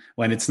when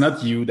it's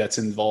not you that's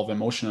involved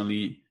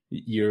emotionally,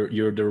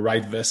 you're the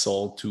right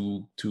vessel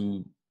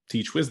to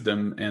teach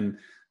wisdom. And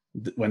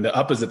when the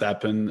opposite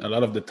happen, a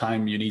lot of the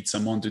time you need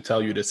someone to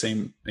tell you the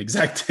same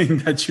exact thing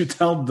that you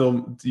told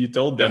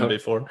them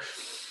before.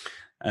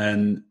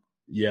 And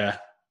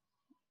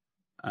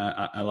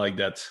I like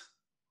that.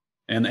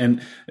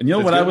 And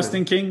what I was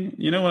thinking?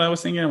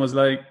 I was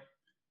like,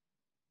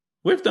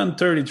 we've done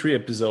 33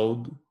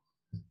 episodes,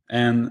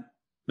 and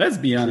let's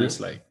be honest,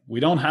 like, we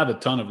don't have a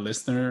ton of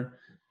listener,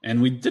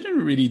 and we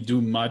didn't really do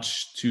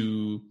much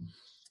to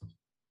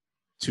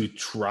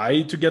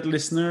try to get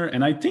listener.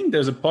 And I think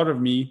there's a part of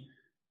me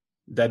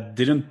that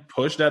didn't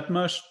push that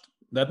much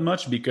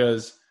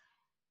because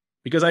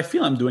I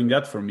feel I'm doing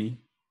that for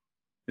me.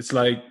 It's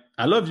like,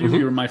 I love you,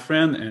 you're my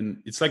friend,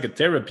 and it's like a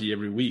therapy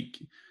every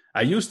week.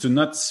 I used to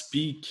not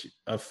speak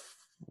of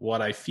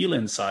what I feel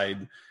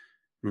inside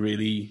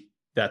really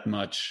that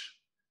much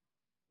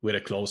with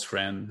a close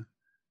friend.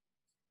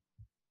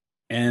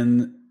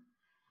 And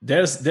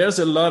there's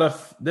a lot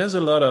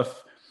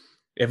of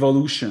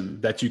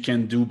evolution that you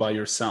can do by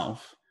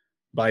yourself,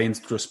 by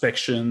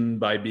introspection,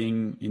 by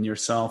being in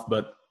yourself.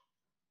 But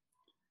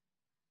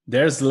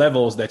there's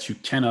levels that you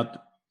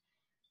cannot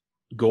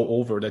go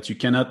over, that you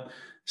cannot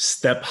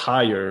step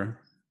higher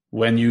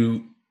when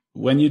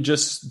you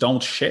just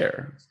don't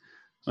share.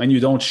 when you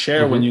don't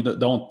share, when you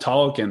don't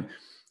talk. And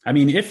I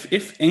mean,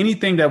 if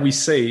anything that we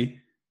say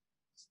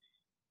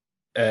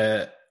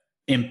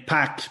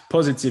impact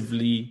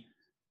positively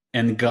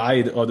and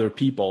guide other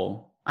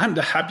people, I'm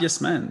the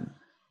happiest man.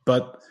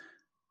 But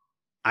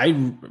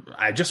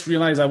I just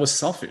realized I was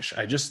selfish.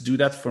 I just do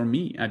that for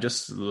me. I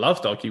just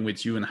love talking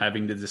with you and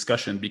having the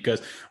discussion,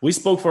 because we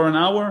spoke for an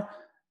hour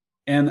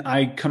and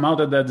I come out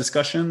of that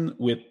discussion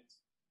with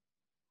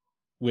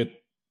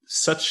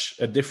such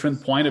a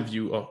different point of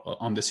view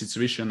on the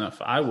situation. Of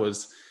I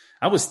was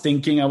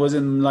thinking I was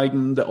in like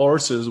the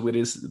horses with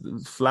his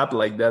flap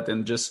like that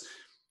and just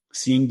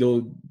seeing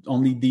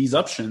only these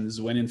options,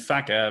 when in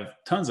fact I have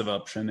tons of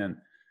options.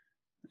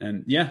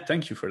 And yeah,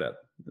 thank you for that.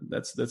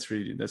 That's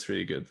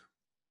really good.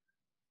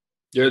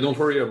 Yeah, don't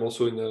worry. I'm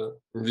also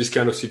in this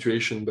kind of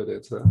situation, but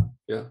it's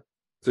yeah.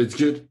 So it's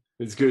good.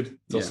 It's good.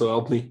 It's also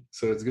helped me,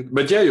 so it's good.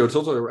 But yeah, you're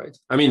totally right.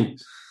 I mean,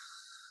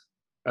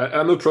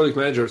 I'm a product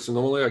manager, so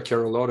normally I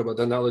care a lot about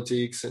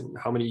analytics and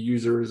how many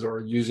users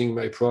are using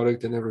my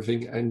product and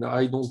everything. And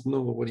I don't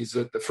know what is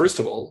it. First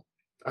of all,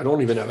 I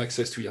don't even have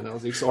access to the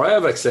analytics, or I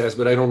have access,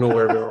 but I don't know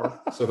where they are.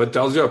 So that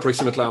tells you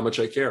approximately how much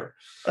I care.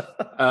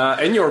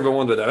 And you're the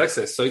one that have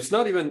access. So it's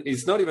not even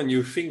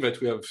you think that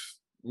we have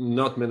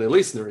not many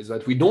listeners,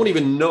 that we don't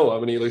even know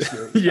how many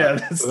listeners. Yeah,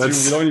 that's true.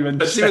 We don't even.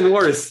 That's even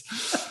worse.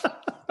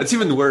 That's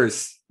even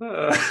worse.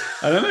 I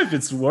don't know if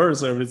it's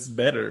worse or if it's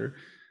better.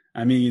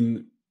 I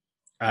mean,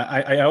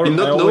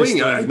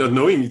 not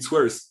knowing it's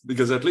worse,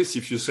 because at least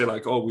if you say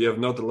like, oh, we have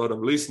not a lot of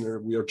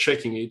listeners, we are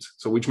checking it,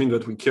 so which means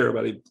that we care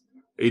about it.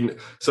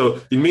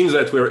 So it means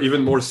that we're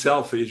even more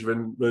selfish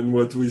than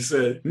what we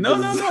say. No.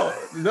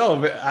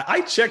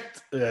 I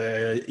checked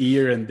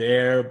here and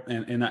there,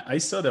 and I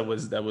saw that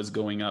was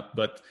going up.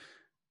 But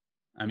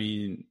I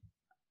mean,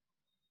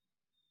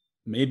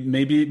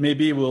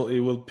 maybe it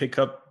will pick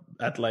up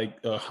at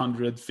like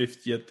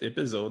 150th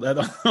episode. I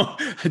don't know.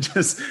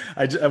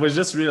 I was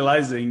just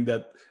realizing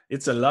that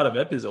it's a lot of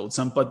episodes.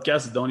 Some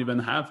podcasts don't even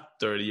have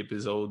 30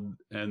 episodes,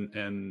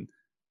 and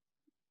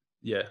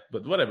yeah,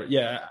 but whatever.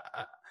 Yeah.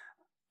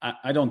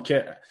 I don't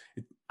care.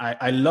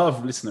 I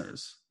love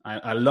listeners.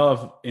 I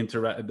love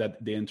that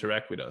they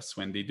interact with us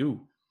when they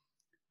do.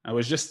 I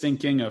was just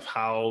thinking of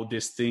how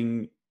this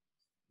thing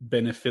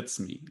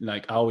benefits me,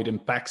 like how it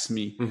impacts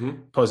me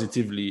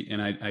positively.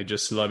 And I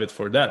just love it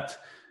for that.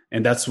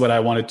 And that's what I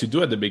wanted to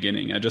do at the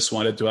beginning. I just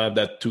wanted to have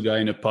that two guy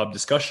in a pub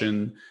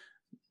discussion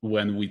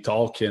when we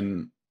talk,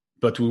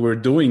 but we were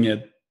doing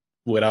it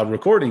without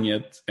recording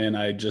it. And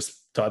I just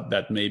thought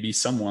that maybe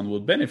someone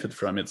would benefit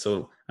from it.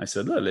 So I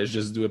said, well, let's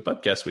just do a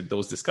podcast with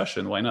those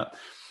discussions. Why not?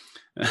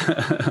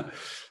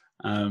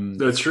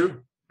 That's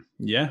true.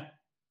 Yeah.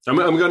 I'm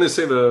going to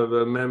say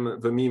the meme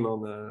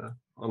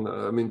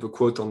the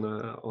quote on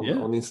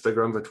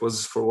Instagram that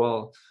was for a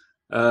while.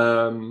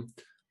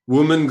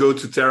 Women go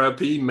to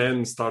therapy,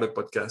 men start a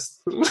podcast.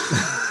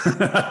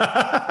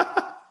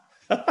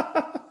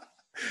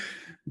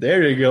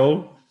 There you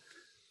go.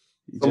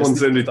 Someone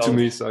sent it to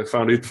me, so I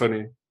found it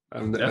funny.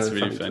 That's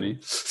really funny.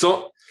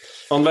 So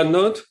on that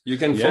note, you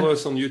can follow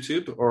us on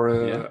YouTube or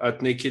at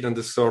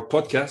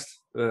naked_podcast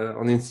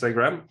on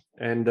Instagram.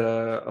 And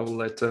I'll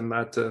let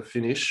Matt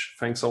finish.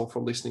 Thanks all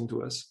for listening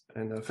to us.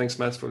 And thanks,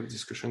 Matt, for the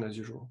discussion as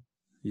usual.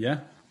 Yeah,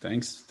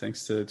 thanks.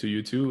 Thanks to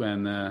you too.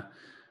 And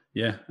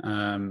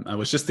I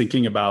was just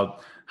thinking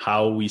about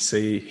how we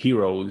say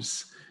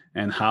heroes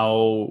and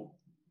how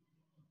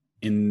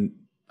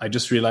I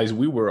just realized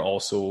we were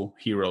also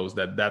heroes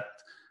that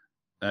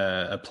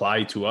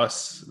apply to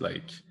us.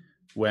 Like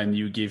when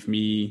you give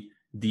me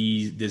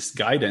this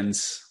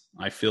guidance,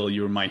 I feel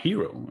you're my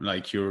hero.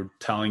 Like you're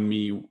telling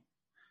me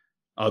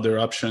other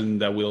option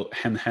that will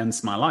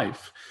enhance my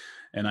life.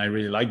 And I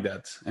really like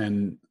that.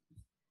 And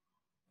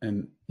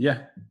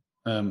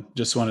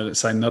just wanted to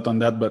side note on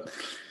that, but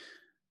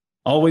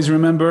always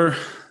remember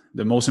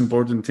the most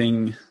important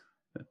thing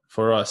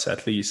for us,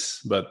 at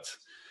least, but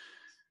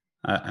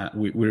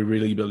we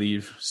really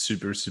believe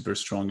super, super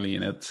strongly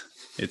in it.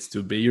 It's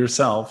to be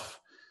yourself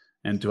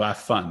and to have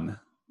fun.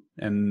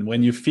 And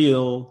when you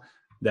feel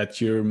that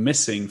you're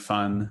missing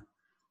fun,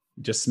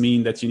 just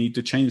mean that you need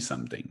to change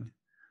something.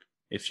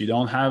 If you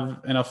don't have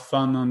enough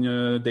fun on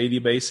your daily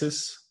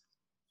basis,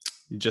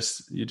 you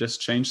just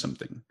change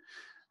something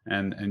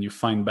and you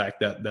find back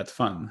that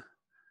fun.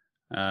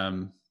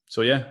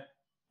 So yeah,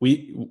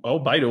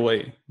 by the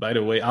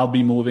way, I'll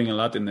be moving a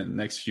lot in the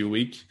next few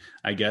weeks,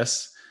 I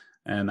guess.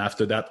 And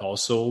after that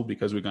also,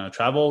 because we're going to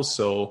travel.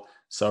 So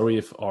sorry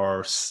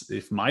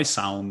if my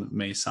sound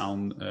may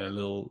sound a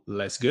little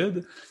less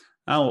good.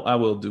 I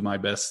will do my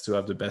best to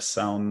have the best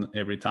sound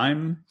every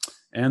time.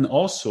 And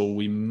also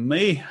we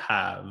may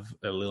have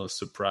a little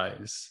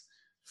surprise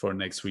for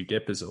next week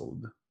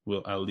episode.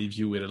 I'll leave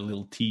you with a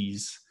little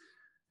tease.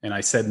 And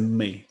I said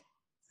may,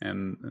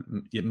 and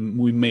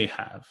we may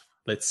have.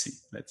 Let's see.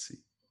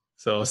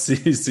 So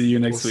see you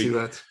next week,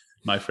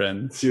 my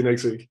friend. See you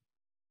next week.